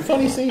spoiling all the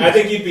funny scenes. I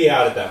think you'd be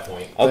out at that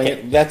point.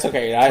 Okay, that's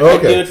okay.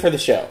 I'd do it for the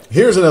show.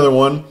 Here's another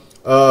one.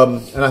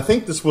 And I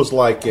think this was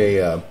like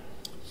a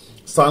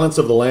Silence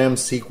of the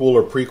Lambs sequel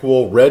or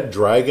prequel, Red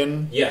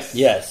Dragon. Yes.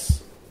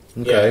 Yes.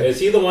 Okay. Yeah. Is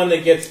he the one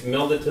that gets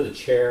melded to the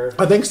chair?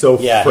 I think so.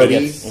 Yeah,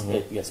 Freddy.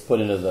 he gets put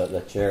into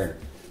the chair.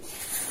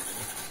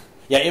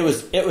 Yeah, it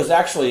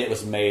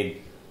was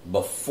made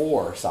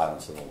before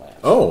Silence of the Lambs.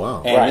 Oh,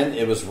 wow. And then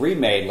it was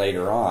remade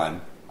later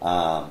on.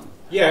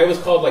 Yeah, it was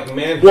called like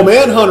Manhunter. Well,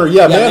 Manhunter,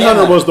 Manhunter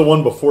Manhunter was the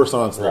one before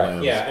Silence of the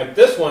Lambs. Yeah, and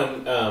this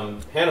one,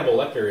 Hannibal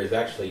Lecter is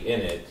actually in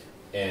it,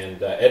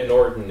 and Ed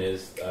Norton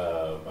is,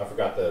 I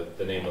forgot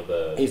the name of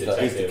the detective.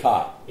 He's the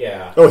cop.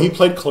 Yeah. Oh, he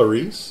played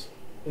Clarice?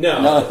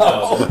 No. No,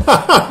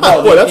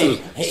 Boy, that's a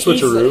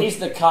switcheroo. He's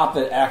the cop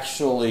that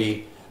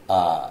actually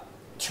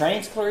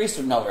trains Clarice,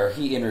 or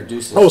he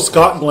introduces. Oh,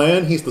 Scott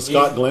Glenn. He's the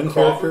Scott Glenn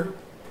character.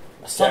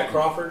 Jack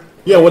Crawford.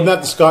 Yeah, wasn't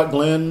that the Scott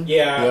Glenn?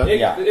 Yeah,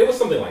 it was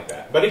something like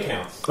that, but it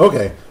counts.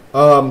 Okay.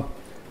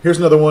 Here's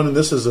another one, and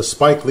this is a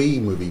Spike Lee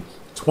movie,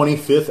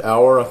 25th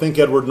Hour. I think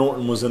Edward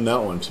Norton was in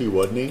that one too,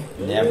 wasn't he?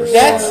 Never saw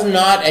That's that.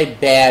 not a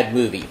bad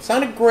movie. It's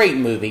not a great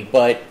movie,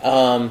 but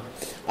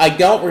I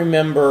don't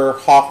remember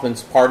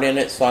Hoffman's part in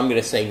it, so I'm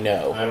going to say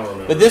no. I don't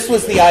remember. But this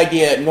was the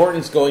idea.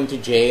 Norton's going to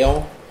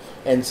jail,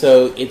 and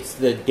so it's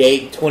the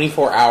date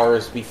 24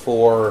 hours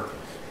before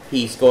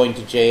he's going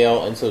to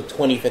jail, and so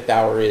 25th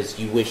hour is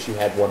you wish you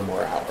had one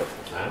more hour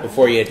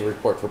before you had to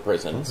report for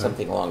prison,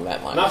 something along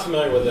that line. Not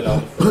familiar with it.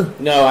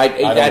 No, I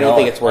don't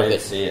think it's worth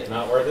it. See it.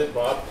 Not worth it,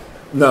 Bob?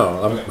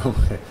 No, I'm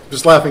okay.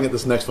 Just laughing at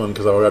this next one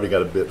because I already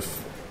got a bit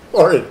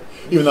for it,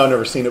 even though I've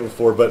never seen it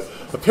before. But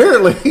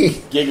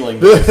apparently, Giggling.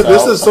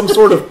 this is some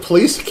sort of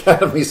police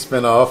academy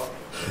spinoff.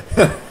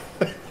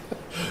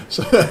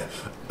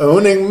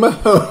 Owning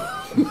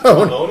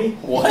Mahoney?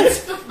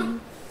 What?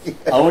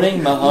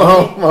 Owning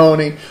Mahoney?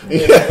 Mahoney.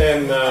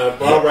 And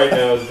Bob right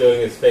now is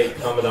doing his fake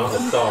Commandant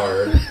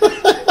Lassard.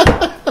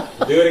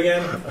 Do it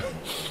again.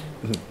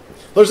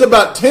 There's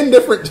about 10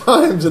 different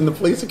times in the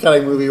Police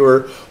Academy movie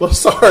where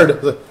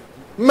Lassard is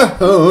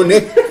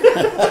Mahoney.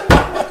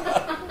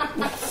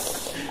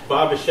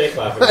 Bob is shake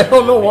laughing. I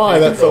don't know why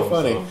that's so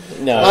funny.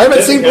 No, I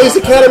haven't seen Police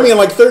Academy in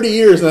like 30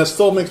 years, and that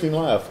still makes me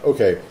laugh.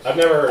 Okay. I've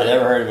never heard. I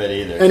never heard of it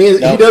either. And he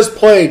does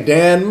play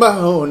Dan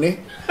Mahoney.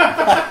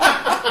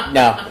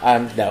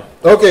 No.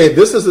 Okay,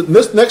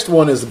 this next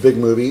one is a big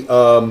movie.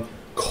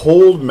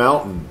 Cold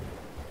Mountain.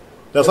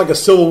 That's like a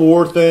Civil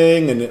War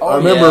thing, and I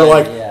remember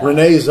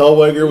Renee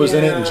Zellweger was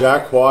in it, and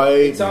Jack White.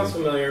 It sounds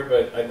familiar,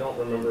 but I don't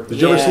remember. Did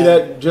you ever see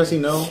that, Jesse?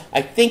 No.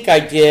 I think I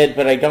did,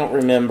 but I don't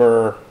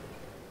remember.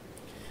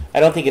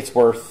 I don't think it's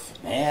worth.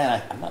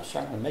 Man, I'm not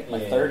sure I'm going to make my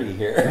 30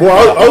 here.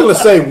 Well, I was going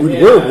to say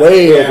we're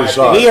way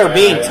overshot. We are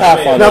being tough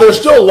on now. this. There's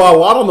still a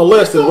lot on the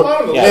list,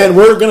 Yeah. and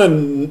we're going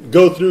to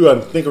go through. I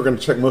think we're going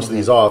to check most of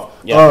these off.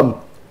 Yeah.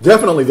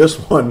 Definitely this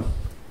one.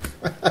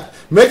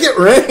 Make it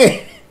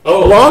rain.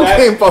 Oh, Along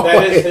Came Polly.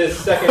 That is his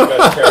second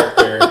best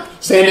character.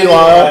 Sandy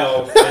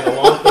Lyle. And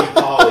Along Came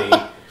Polly.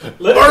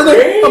 Let it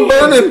I'm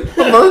rain.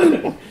 I'm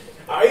burning.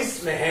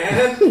 Ice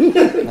man.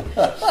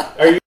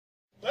 Are you?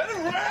 Let it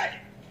rain!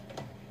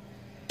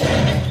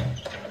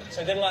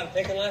 So I did a lot of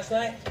thinking last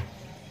night.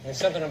 There's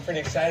something I'm pretty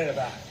excited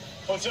about.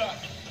 What's up?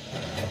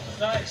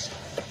 Nice.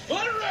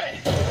 Let it rain!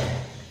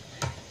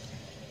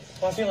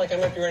 Well, I feel like I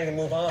might be ready to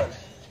move on.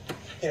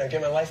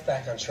 Get my life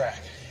back on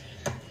track.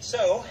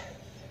 So,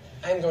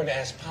 I'm going to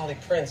ask Polly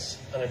Prince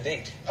on a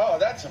date. Oh,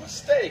 that's a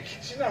mistake.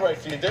 She's not right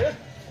for you, dude.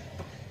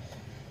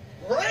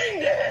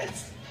 Rain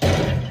dance!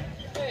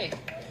 Hey,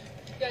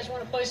 you guys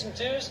want to play some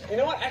twos? You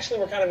know what?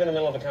 Actually, we're kind of in the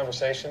middle of a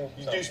conversation.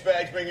 You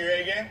douchebags bring your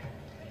A game?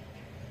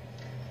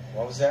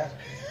 What was that?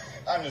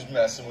 I'm just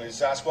messing with you,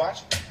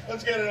 Sasquatch.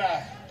 Let's get it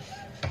on.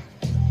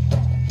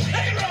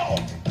 Take it roll!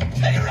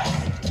 Take it roll!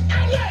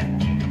 Outlet!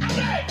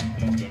 Outlet!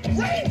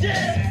 Rain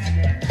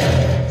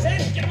dance!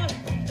 Sandy, get on!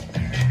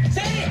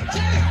 Sandy!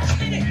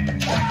 Sandy!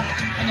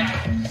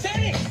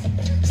 Sandy!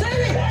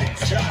 Sandy!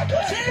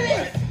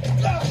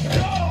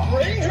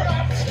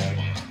 Raindrops!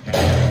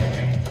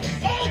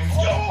 Old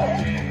school!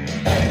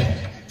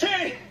 T!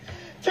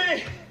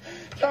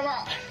 Come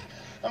on!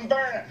 I'm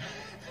burning.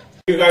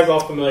 You guys all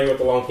familiar with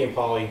Along Came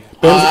Polly?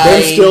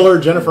 Ben Stiller,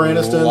 Jennifer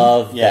Aniston.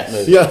 Love that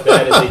movie. Yeah.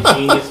 That is a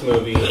genius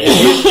movie. And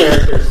his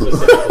character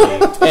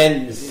specifically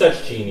And is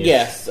such genius.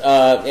 yes,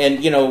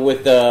 and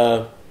with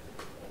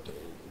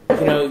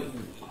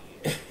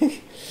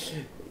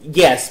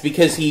yes,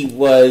 because he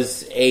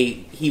was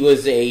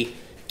a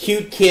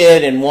cute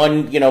kid in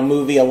one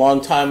movie a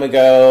long time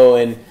ago,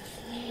 and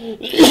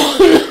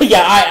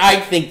yeah, I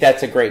think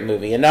that's a great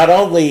movie. And not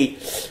only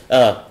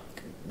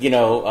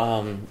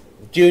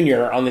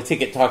Junior on the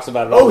ticket talks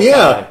about it all the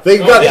time. They've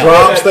got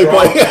drops. They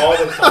Drops play. all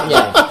the time.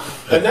 Yeah.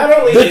 And not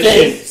only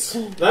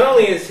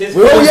is his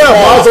Oh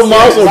yeah,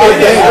 Mazel,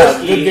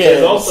 Good good is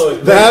dance. also a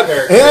great That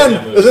character in that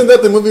and movie. isn't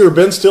that the movie where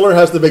Ben Stiller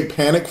has the big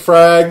panic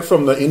frag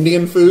from the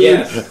Indian food?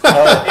 Yes.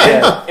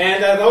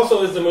 And that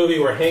also is the movie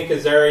where Hank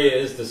Azaria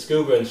is the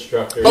scuba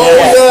instructor. Oh,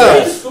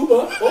 yeah.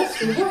 Scuba.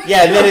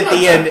 Yeah, and then at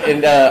the end,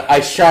 and I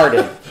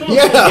sharded.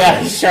 Yeah,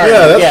 I sharded.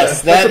 yeah.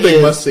 Yes, That's a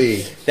big must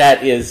see.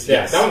 That is.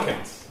 Yeah, Yes. that one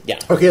counts. Yeah.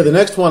 Okay, the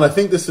next one, I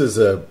think this is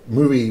a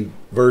movie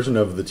version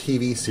of the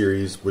TV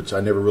series, which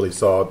I never really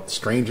saw,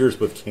 Strangers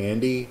with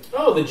Candy.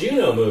 Oh, the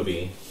Juno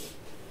movie.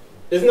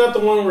 Isn't that the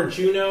one where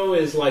Juno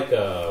is like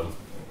a...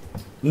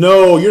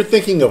 No, you're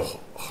thinking of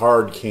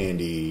Hard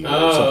Candy. Or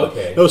Oh, something.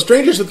 okay. No,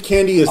 Strangers with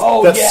Candy is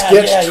Oh, that yeah,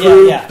 sketch yeah,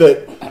 troupe yeah.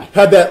 that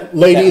had that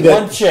lady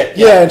That one chick,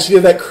 Yeah, yeah. and she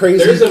did that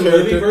crazy There's a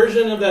character. movie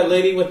version of that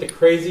lady with the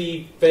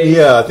crazy face.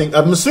 Yeah,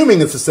 I'm assuming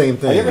it's the same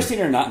thing. Have you ever seen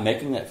her not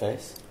making that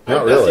face?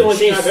 Not That's the really. only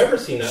thing I've ever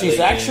seen that She's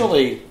lady in.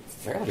 actually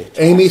fairly attractive.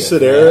 Amy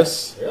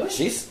Sedaris. Really?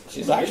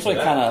 She's actually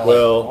kind of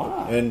Well,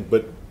 wow.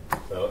 but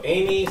So,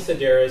 Amy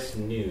Sedaris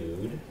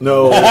nude.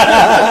 no,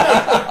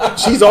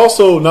 she's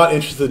also not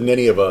interested in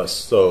any of us.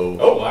 So,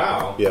 Oh,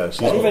 wow. yeah, she's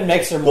That even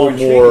makes her a more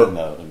little more, intriguing,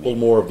 though, to a me. little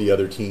more of the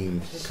other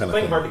team kind of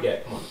Playing thing. hard to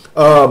get. Come on.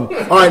 All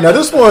right, now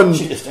this one,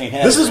 She just ain't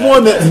had this it, is right?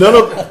 one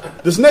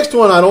that this next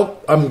one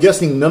I'm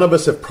guessing none of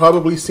us have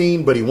probably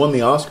seen, but he won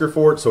the Oscar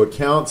for it, so it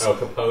counts. Oh,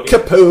 Capote?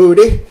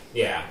 Capote.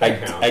 Yeah,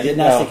 that counts. I did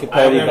not see I've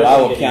Capote, never but I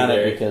will seen count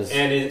either. it because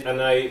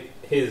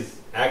his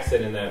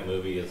accent in that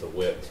movie is a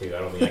whip, too. I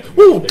don't think I can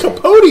Ooh, sit through-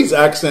 Capote's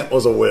accent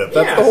was a whip.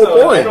 That's Yeah, the whole so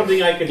I point. don't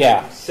think I could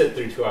Yeah. sit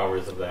through 2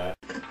 hours of that.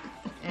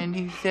 And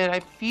he said, I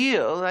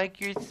feel like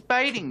you're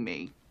spiting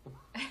me.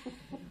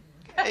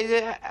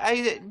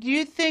 Do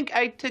you think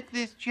I took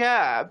this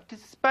job to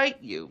spite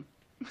you?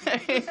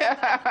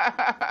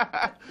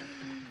 I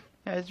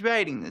was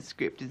writing the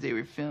script as they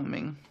were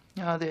filming.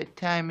 All that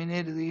time in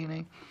Italy,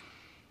 and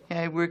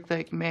I worked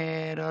like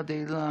mad all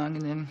day long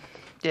and then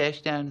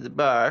dashed down to the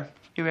bar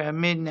around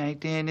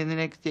midnight to end in the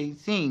next day's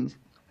scenes.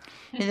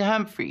 And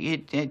Humphrey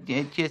had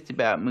just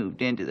about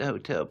moved into the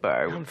hotel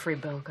bar Humphrey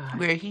Bogart.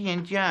 where he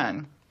and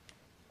John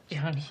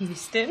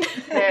Houston.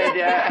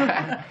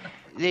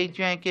 they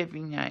drank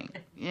every night.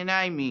 And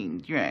I mean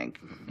drank,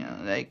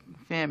 like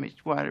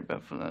famished water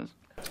buffaloes.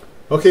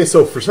 Okay,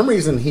 so for some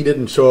reason he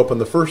didn't show up on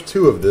the first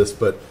two of this,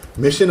 but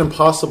Mission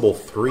Impossible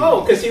 3. Oh,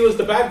 because he was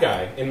the bad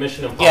guy in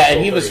Mission Impossible. Yeah,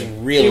 and he was 3.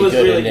 really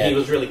good in that. He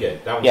was really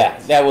good. That one Yeah,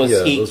 counts. that was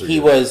Yeah, he. those are He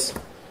good. was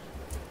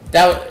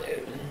that.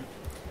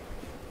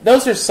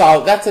 Those are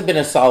solid. That's been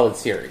a solid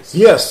series.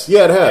 Yes,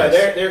 yeah, it Yeah,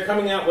 has. they're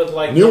coming out with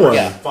like New number one.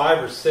 Yeah.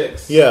 5 or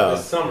 6 Yeah.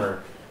 this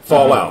summer.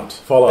 Fallout. That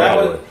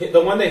Fallout. was,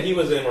 the one that he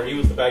was in, where he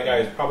was the bad guy,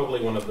 is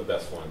probably one of the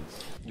best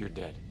ones. You're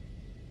dead,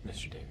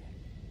 Mr. David.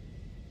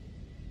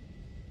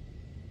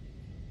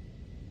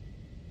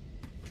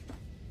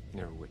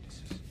 There were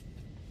witnesses.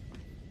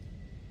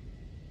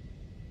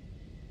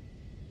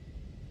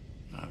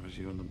 That was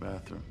you in the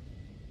bathroom.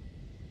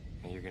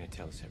 And you're going to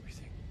tell us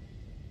everything.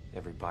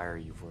 Every buyer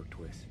you've worked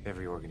with,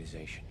 every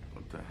organization.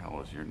 What the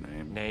hell is your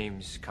name?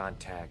 Names,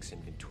 contacts,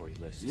 inventory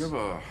lists. You have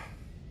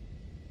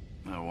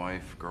a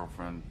wife,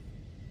 girlfriend?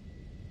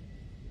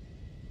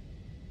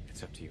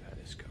 It's up to you how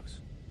this goes.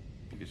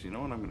 Because you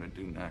know what I'm going to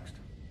do next?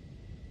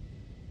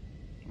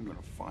 I'm going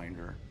to find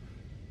her.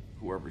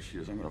 Whoever she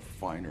is, I'm going to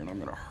find her and I'm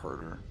going to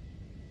hurt her.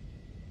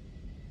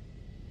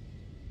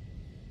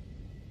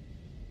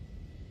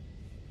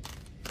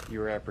 You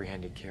were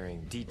apprehended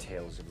carrying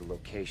details of the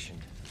location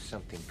of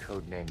something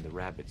codenamed the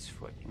Rabbit's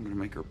Foot. I'm going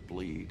to make her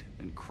bleed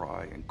and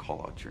cry and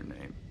call out your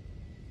name.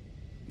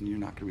 And you're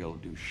not going to be able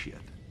to do shit.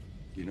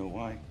 You know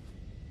why?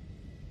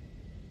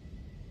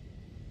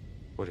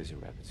 What is a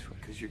Rabbit's Foot?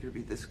 Because you're going to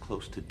be this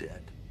close to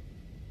dead.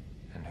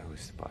 And who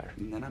is the buyer?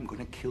 And then I'm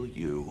going to kill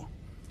you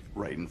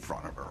right in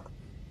front of her.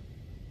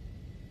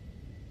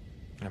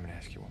 I'm going to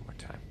ask you one more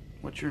time.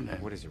 What's your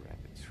name? What is a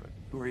Rabbit's Foot?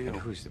 Who are you? And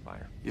who's the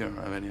buyer? You don't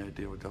have any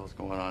idea what the hell's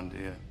going on, do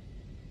you?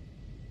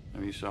 I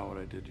mean, you saw what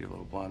I did to your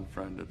little blonde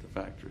friend at the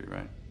factory,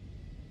 right?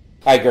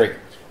 I agree.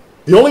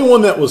 The only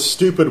one that was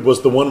stupid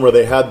was the one where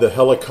they had the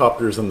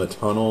helicopters in the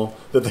tunnel.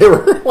 That they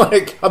were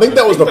like, I think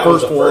that was the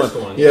first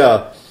one.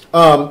 Yeah.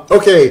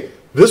 Okay,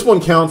 this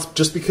one counts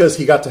just because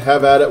he got to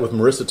have at it with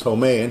Marissa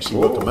Tomei and she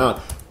whipped him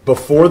out.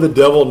 Before the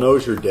Devil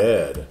Knows You're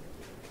Dead.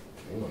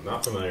 Ooh, I'm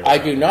not familiar with I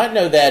that do one. not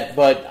know that,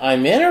 but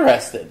I'm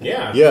interested.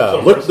 Yeah. Yeah,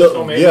 So look Marissa the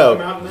Tomei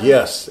came out in that?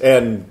 yes,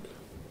 and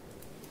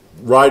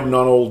riding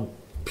on old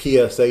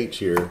PSH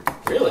here.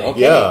 Really?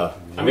 Okay. Yeah.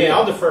 I mean,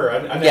 I'll defer.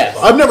 I never Yes.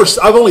 saw it.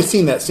 I've only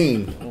seen that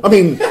scene. I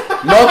mean,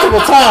 Multiple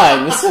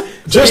times. So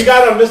just you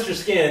got on Mr.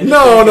 Skin.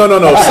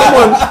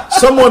 no.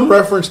 Someone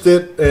referenced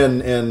it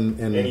and And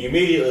you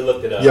immediately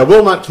looked it up. yeah,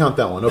 we'll not count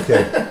that one.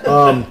 Okay.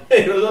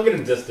 You're looking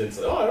at distance.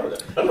 Oh, I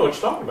don't know what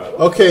you're talking about.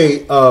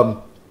 Okay,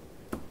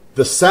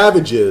 the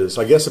Savages,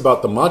 I guess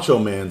about the Macho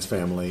Man's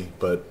family,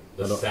 but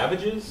The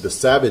Savages? the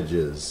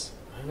Savages.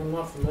 I'm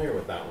not familiar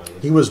with that one.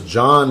 He was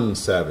John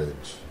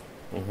Savage.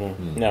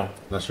 No.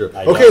 Not sure.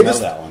 I don't Okay, know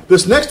that one.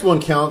 this next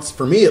one counts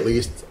for me at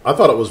least. I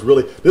thought it was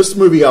really this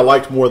movie I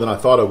liked more than I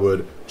thought I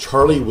would.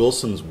 Charlie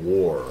Wilson's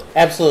War.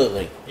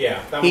 Absolutely.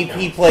 Yeah, that He one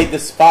counts. played the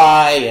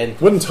spy and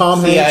Wasn't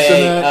Tom CIA. Hanks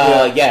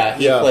in that?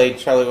 He played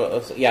Charlie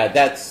Wilson. Yeah,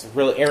 that's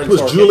really Aaron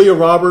Was Sorkin. Julia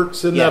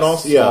Roberts in that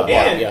also? Yeah.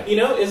 And, you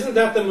know, isn't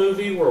that the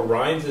movie where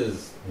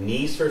Rhimes'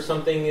 niece or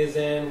something is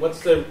in? What's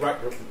the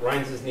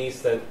Rhimes'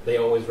 niece that they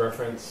always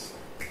reference?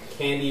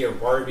 Candy or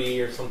Barbie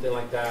or something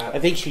like that? I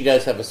think she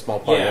does have a small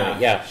part in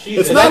it. Yeah.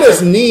 It's not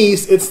his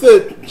niece. It's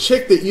the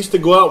chick that used to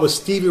go out with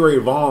Stevie Ray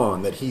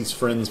Vaughan that he's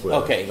friends with.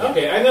 Okay. Yeah.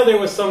 Okay, I know there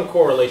was some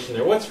correlation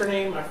there. What's her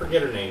name? I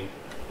forget her name.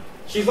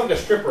 She's like a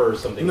stripper or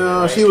something.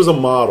 No, right? she was a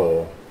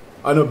model.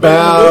 I know But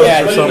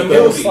Babs in the movie- or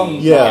but in the something.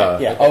 movie.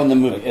 Yeah. Oh, in the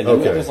movie. In the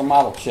movie, Okay. there's a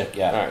model chick,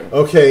 yeah.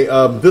 Okay,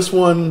 this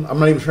one, I'm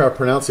not even sure how to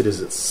pronounce it.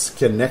 Is it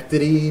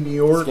Schenectady, New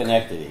York?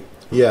 Schenectady.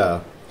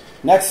 Yeah.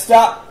 Next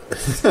stop,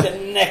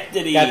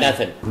 Schenectady. Got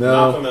nothing.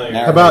 No. Not familiar.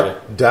 How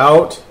about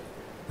Doubt?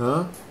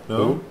 Huh?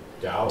 No?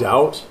 Doubt.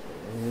 Doubt?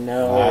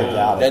 No. I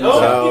doubt it. Oh,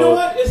 Doubt. you know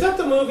what? Is that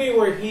the movie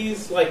where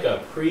he's like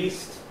a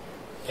priest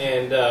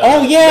and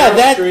Oh, yeah, Meryl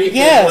that- Streep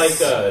yes.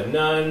 is like a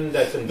nun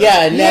that's in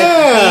Yeah, and Yeah,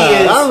 that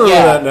he is, I remember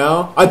yeah. that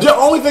now. The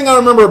only thing I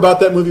remember about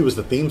that movie was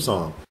the theme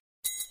song.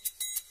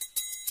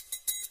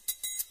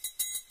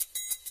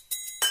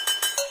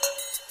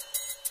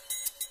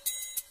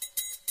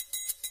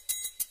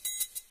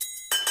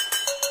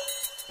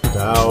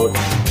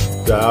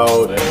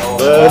 Doubt.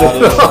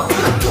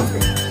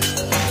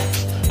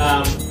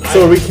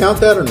 So we count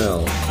that or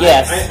no?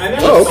 Yes. I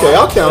never Oh, okay,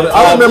 saw I'll count it. but-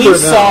 I remember we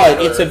it now. saw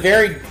it. It's a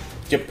very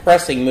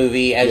depressing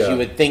movie, as you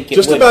would think it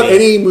Just would about be.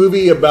 any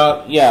movie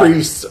about Yeah.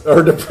 priests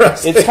are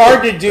depressing. It's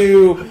hard to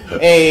do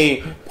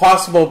a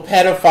possible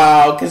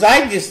pedophile because I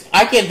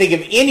can't think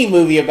of any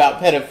movie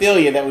about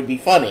pedophilia that would be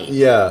funny.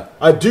 Yeah,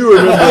 I do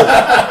remember.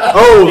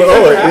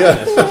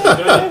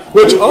 yeah.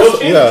 Which We'll also,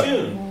 change yeah. the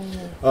tune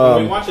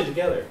when we watch it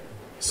together.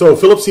 So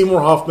Philip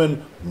Seymour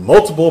Hoffman,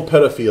 multiple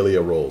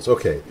pedophilia roles.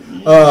 Okay.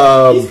 He's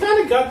kind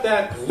of got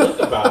that look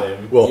about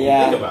him. Well, Think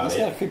Yeah, about it's it.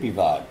 got a creepy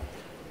vibe.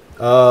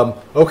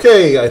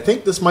 Okay, I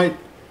think this might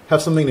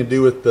have something to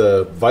do with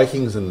the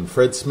Vikings and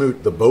Fred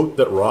Smoot, the boat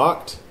that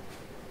rocked.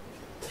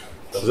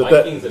 Is it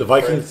Vikings the and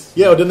Vikings? Fred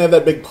Yeah, didn't they have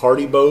that big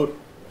party boat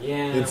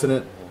Yeah.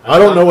 incident? I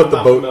don't know what I'm the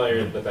not boat.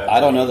 familiar with that.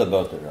 I don't know the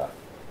boat that rocked.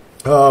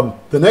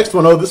 The next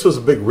one, this was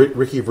a big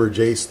Ricky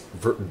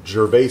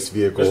Gervais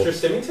vehicle. Mr.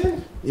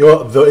 Symington? You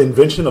know, the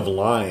invention of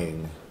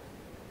lying.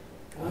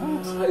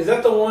 Is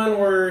that the one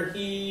where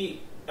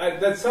he...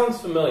 that sounds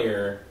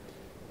familiar.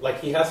 Like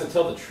he has to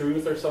tell the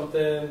truth or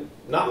something.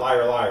 Not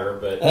liar, liar,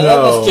 but...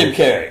 That was Jim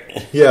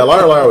Carrey. Yeah,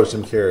 Liar was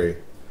Jim Carrey.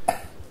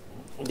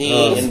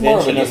 The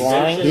invention of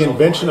lying. The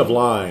invention of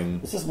lying.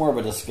 This is more of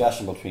a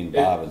discussion between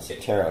Bob and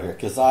Sotero here,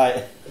 because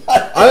I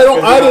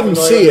didn't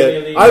see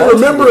it. I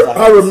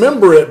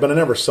remember it, but I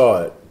never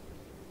saw it.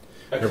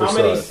 A Never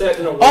comedy saw it. set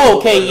in a world Oh,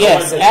 okay, where no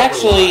yes. one has ever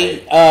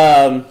Actually,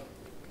 lied.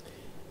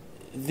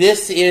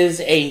 this is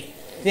a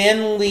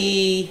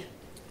thinly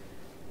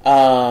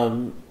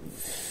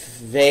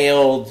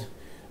veiled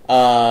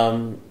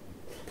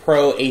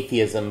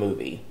pro-atheism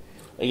movie.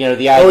 You know,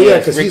 the idea Oh, yeah,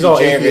 is 'cause Ricky he's all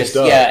Gervais, atheist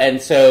up. yeah,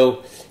 and so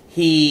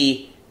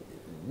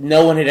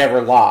no one had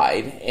ever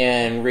lied,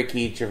 and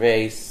Ricky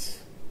Gervais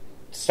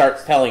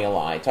starts telling a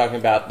lie, talking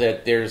about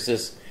that there's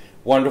this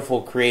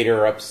wonderful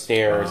creator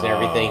upstairs and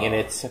everything, and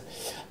it's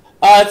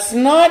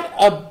not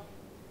a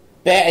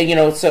bad, you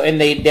know. So and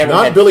they never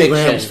Not had Billy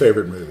fiction. Graham's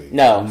favorite movie.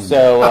 No,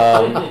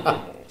 so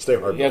Stay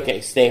Hard.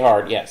 Okay, Stay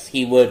Hard. Yes,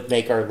 he would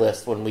make our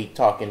list when we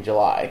talk in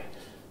July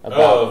about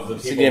of the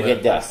people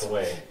significant that passed deaths.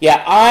 away.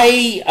 Yeah,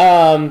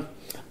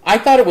 I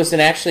thought it was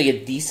actually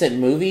a decent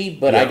movie,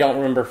 but I don't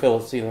remember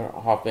Philip Seymour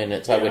Hoffman in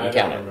it, so I wouldn't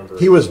count it.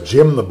 He was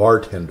Jim the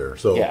bartender,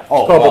 so Yeah.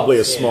 probably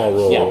a small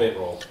role.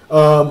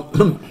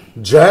 Yeah.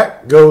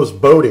 Jack Goes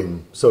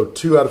Boating, so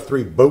 2 out of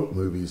 3 boat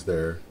movies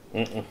there.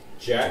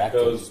 Jack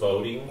Goes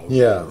Boating.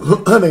 Yeah,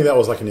 I think that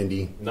was like an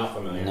indie. Not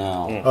familiar.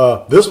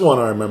 No. This one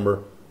I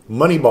remember,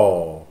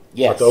 Moneyball.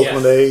 Yes. Like the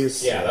Oakland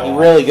A's. Yeah, that He's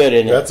one. really good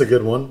in it. That's a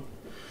good one.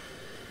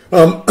 He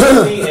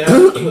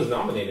was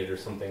nominated or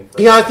something. For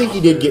Yeah, I think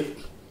he did get.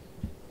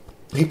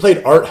 He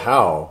played Art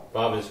Howe.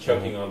 Bob is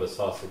choking on the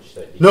sausage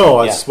that he No,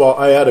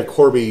 I had a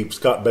Corby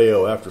Scott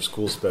Baio after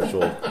school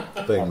special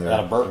thing there.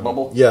 Got a Burt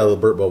bubble? Yeah, the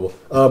Burt Bubble.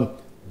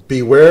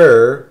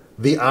 Beware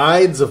the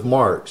Ides of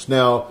March.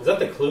 Now, Is that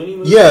the Clooney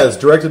movie? yeah, it's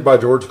directed by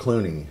George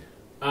Clooney.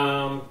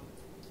 I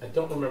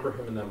don't remember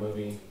him in that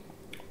movie.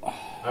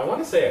 I want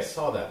to say I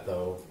saw that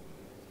though.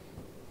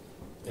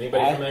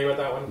 Anybody familiar with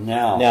that one?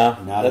 No, No,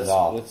 not at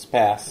all. Let's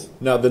pass.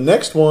 Now, the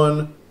next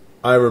one,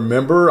 I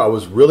remember I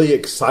was really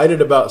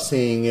excited about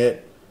seeing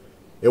it.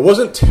 It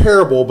wasn't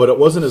terrible, but it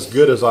wasn't as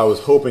good as I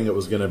was hoping it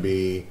was going to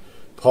be.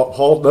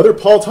 Another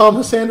Paul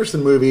Thomas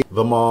Anderson movie,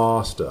 The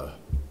Master.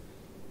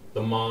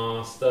 The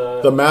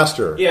Master. The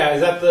Master. Yeah,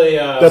 is that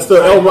the? That's the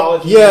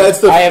Scientology? yeah. It's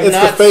the I have it's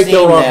not the fake seen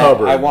L. Ron that.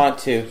 Hubbard. I want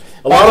to.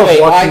 A By lot the of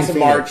way, Joaquin Ides of Phoenix.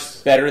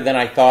 March better than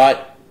I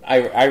thought.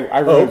 I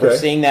remember okay.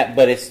 seeing that,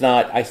 but it's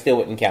not. I still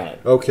wouldn't count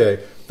it. Okay.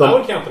 I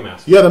would count The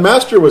Master. Yeah, The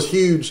Master was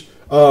huge.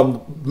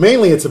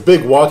 Mainly, it's a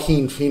big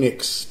Joaquin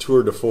Phoenix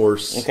tour de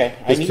force. Okay,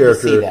 his I need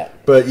character. to see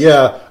that. But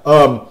yeah,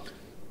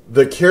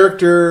 the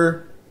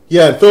character.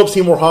 Yeah, and Philip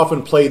Seymour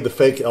Hoffman played the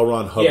fake L.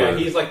 Ron Hubbard. Yeah,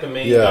 he's like the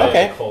main guy of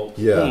the cult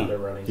that they're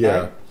running.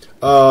 Yeah.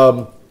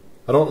 Right.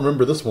 I don't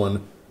remember this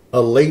one. A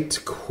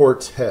Late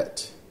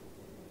Quartet.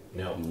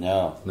 No.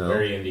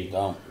 Very indie.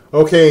 No.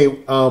 Okay,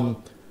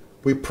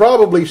 we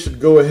probably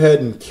should go ahead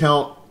and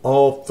count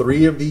all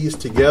three of these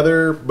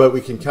together, but we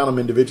can count them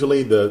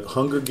individually. The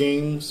Hunger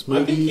Games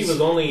movies. I think he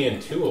was only in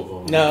 2 of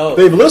them. No.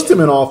 They've listed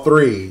him in all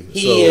 3.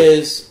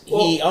 There's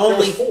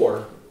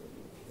 4.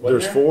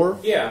 There's 4?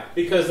 Yeah,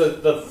 because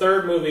the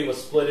third movie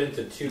was split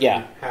into 2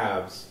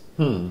 halves.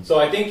 So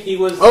I think he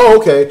was... Oh,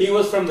 okay. He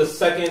was from the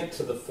 2nd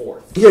to the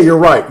 4th. Yeah, you're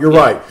right. You're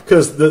right.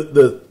 Because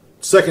the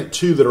second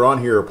 2 that are on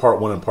here are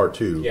part 1 and part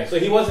 2. Yeah, so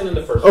he wasn't in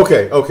the first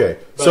Okay, one. okay.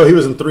 So he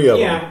was in 3 of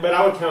them. Yeah, but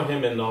I would count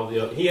him in all the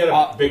other... He had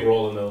a big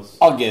role in those.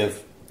 I'll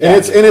give. And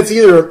it's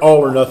either all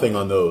or nothing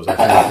on those. I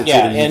think. It's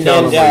either you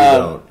count them or you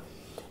don't.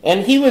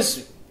 And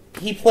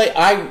he played.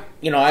 I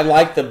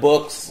liked the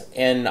books,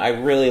 and I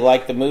really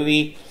liked the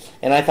movie,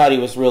 and I thought he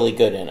was really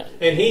good in it.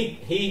 And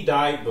he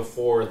died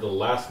before the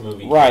last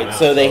movie came Right, out,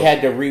 so they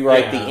had to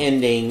rewrite the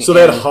ending. So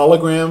they had a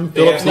hologram?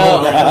 Philip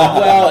Seymour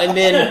Hoffman? Well,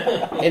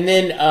 and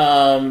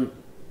then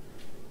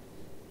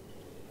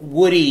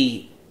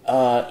Woody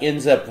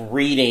ends up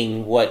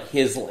reading what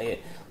his...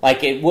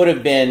 Like, it would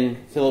have been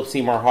Philip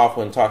Seymour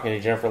Hoffman talking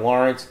to Jennifer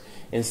Lawrence.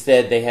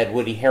 Instead, they had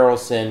Woody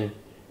Harrelson.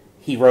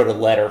 He wrote a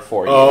letter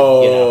for you.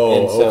 Oh,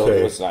 and so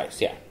okay. it was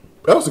nice, yeah.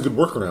 That was a good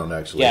workaround,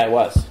 actually. Yeah, it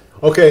was.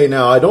 Okay,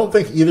 now, I don't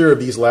think either of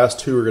these last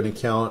 2 are going to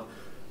count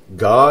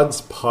God's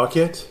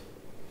Pocket.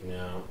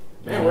 No.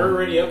 Man, we're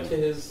already up to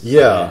his...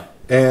 Yeah,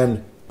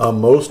 and A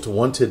Most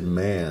Wanted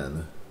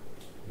Man.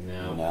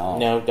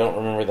 No, don't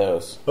remember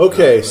those.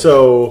 Okay,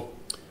 so...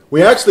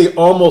 We actually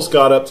almost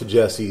got up to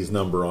Jesse's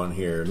number on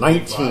here.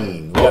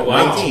 19. We got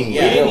 19. We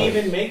didn't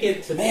even make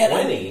it to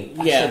 20.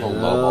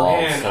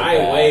 Man,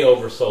 I way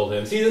oversold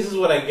him. See, this is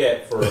what I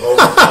get for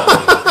overselling.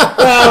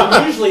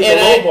 I'm usually the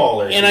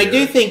lowballer. And I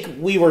do think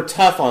we were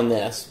tough on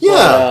this. Yeah.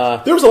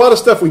 But, there was a lot of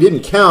stuff we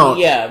didn't count.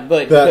 Yeah,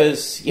 but that,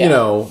 because... Yeah. You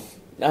know...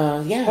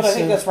 But I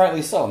think that's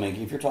rightly so. I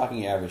mean, if you're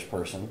talking average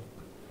person,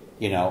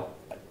 Yeah.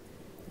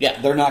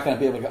 they're not going to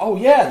be able to go, oh,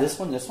 yeah, this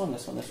one.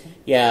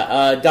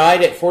 Yeah,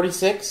 died at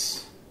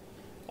 46.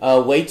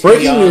 Way too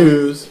Breaking young.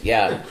 news.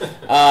 Yeah.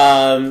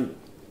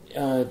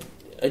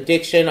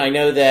 Addiction. I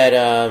know that,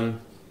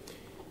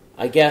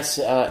 I guess,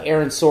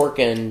 Aaron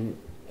Sorkin,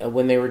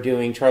 when they were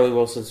doing Charlie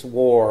Wilson's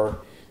War,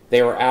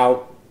 they were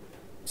out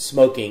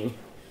smoking,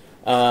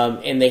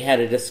 and they had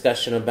a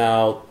discussion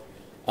about,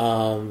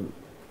 I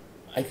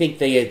think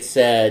they had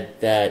said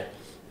that,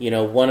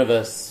 one of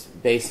us,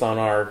 based on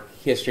our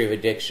history of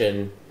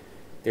addiction,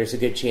 there's a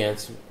good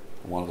chance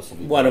one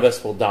of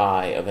us will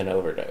die of an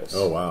overdose.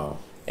 Oh, wow.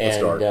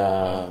 And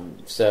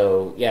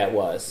so, yeah, it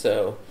was.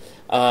 So,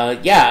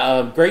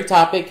 great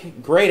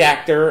topic, great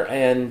actor,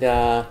 and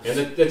the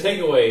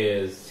takeaway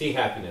is see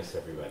happiness,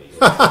 everybody. It's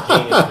a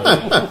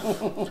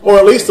genius movie. Or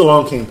at least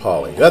Along Came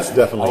Polly. That's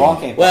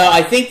definitely... Well,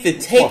 I think the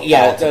take...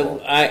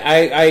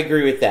 I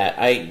agree with that.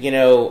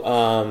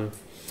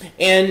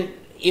 And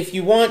if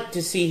you want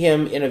to see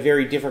him in a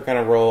very different kind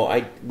of role,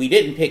 we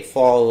didn't pick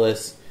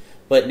Flawless,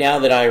 but now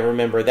that I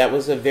remember, that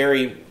was a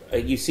very...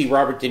 you see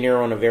Robert De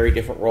Niro in a very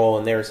different role,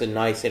 and there's a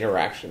nice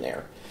interaction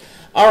there.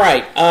 All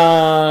right,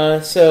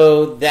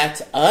 so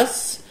that's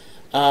us.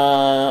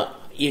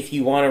 If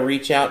you want to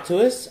reach out to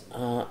us,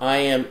 I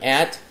am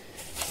at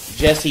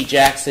Jesse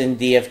Jackson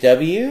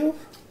DFW.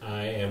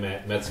 I am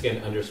at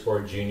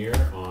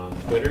Metzgen_Jr. on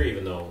Twitter,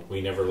 even though we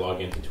never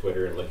log into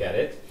Twitter and look at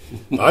it.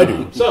 I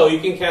do. So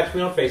you can catch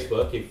me on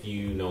Facebook if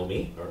you know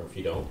me, or if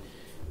you don't.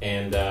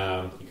 And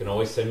you can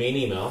always send me an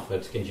email,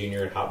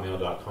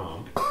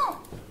 metzgenjr@hotmail.com.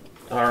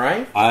 All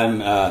right.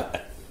 I'm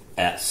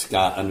at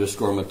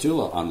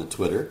Scott_Matula on the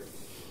Twitter,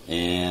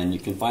 and you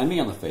can find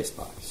me on the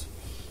Facebooks.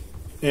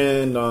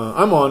 And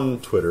I'm on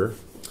Twitter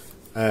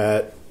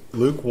at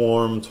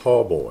Lukewarm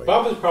Tallboy.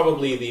 Bob is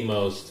probably the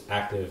most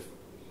active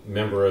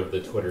member of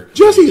the Twitter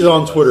community. Jesse's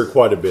on Twitter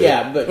quite a bit.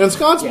 Yeah, but... And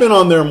Scott's been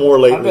on there more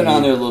lately. I've been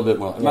on there a little bit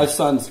more. My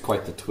son's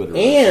quite the Twitter.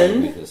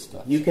 And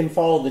you can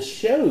follow the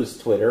show's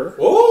Twitter.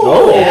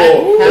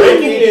 Oh!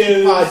 Breaking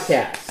News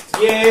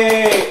Podcast.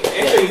 Yay!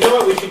 Actually, you know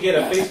what? We should get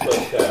a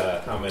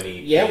Facebook how many...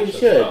 Yeah, we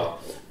should.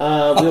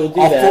 We'll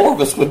do all that. All 4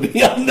 of us would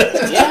be on there.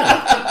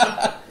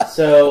 Yeah.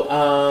 So,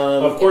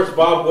 of course,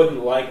 Bob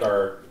wouldn't like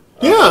our...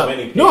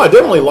 Yeah, no, I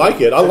definitely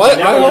like it. I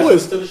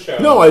always to the show.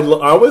 No, I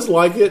always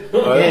like it.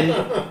 And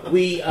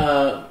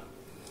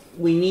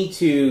we need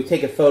to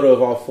take a photo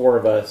of all 4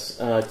 of us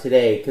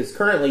today, because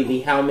currently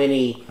the How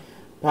Many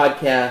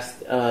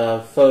podcast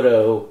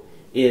photo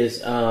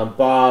is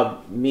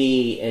Bob,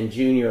 me, and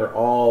Junior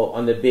all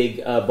on the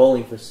big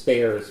Bowling for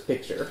Spares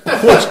picture.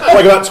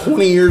 Like about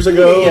 20 years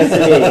ago? Yes,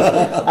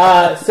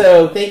 it is.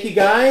 So thank you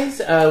guys.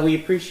 We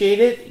appreciate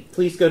it.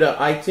 Please go to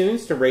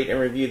iTunes to rate and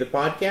review the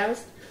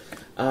podcast.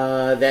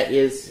 That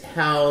is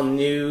how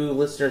new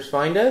listeners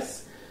find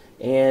us.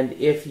 And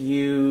if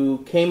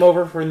you came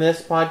over from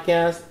this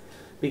podcast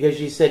because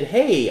you said,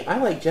 hey, I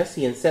like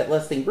Jesse and Set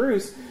Less Than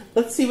Bruce,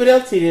 let's see what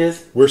else it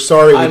is. We're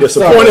sorry we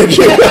disappointed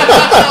you.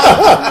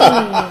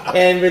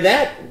 And with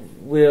that,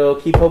 we'll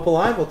keep hope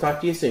alive. We'll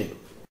talk to you soon.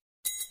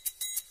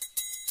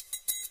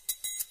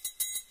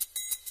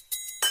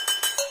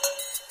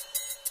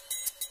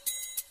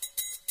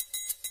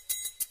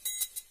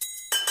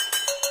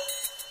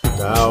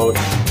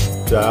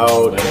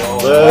 Doubt,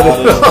 let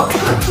it out.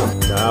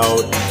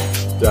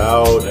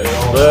 Doubt,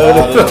 let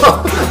it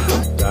out.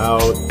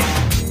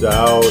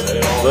 Doubt,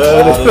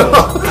 let it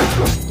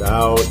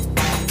out.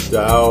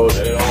 Doubt,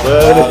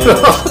 let it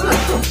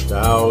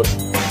out.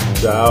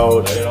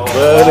 Doubt,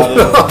 let it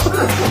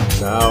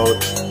out.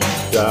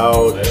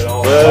 Doubt,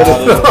 let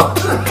it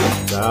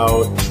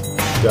out.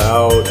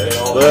 Doubt,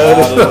 let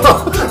it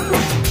out.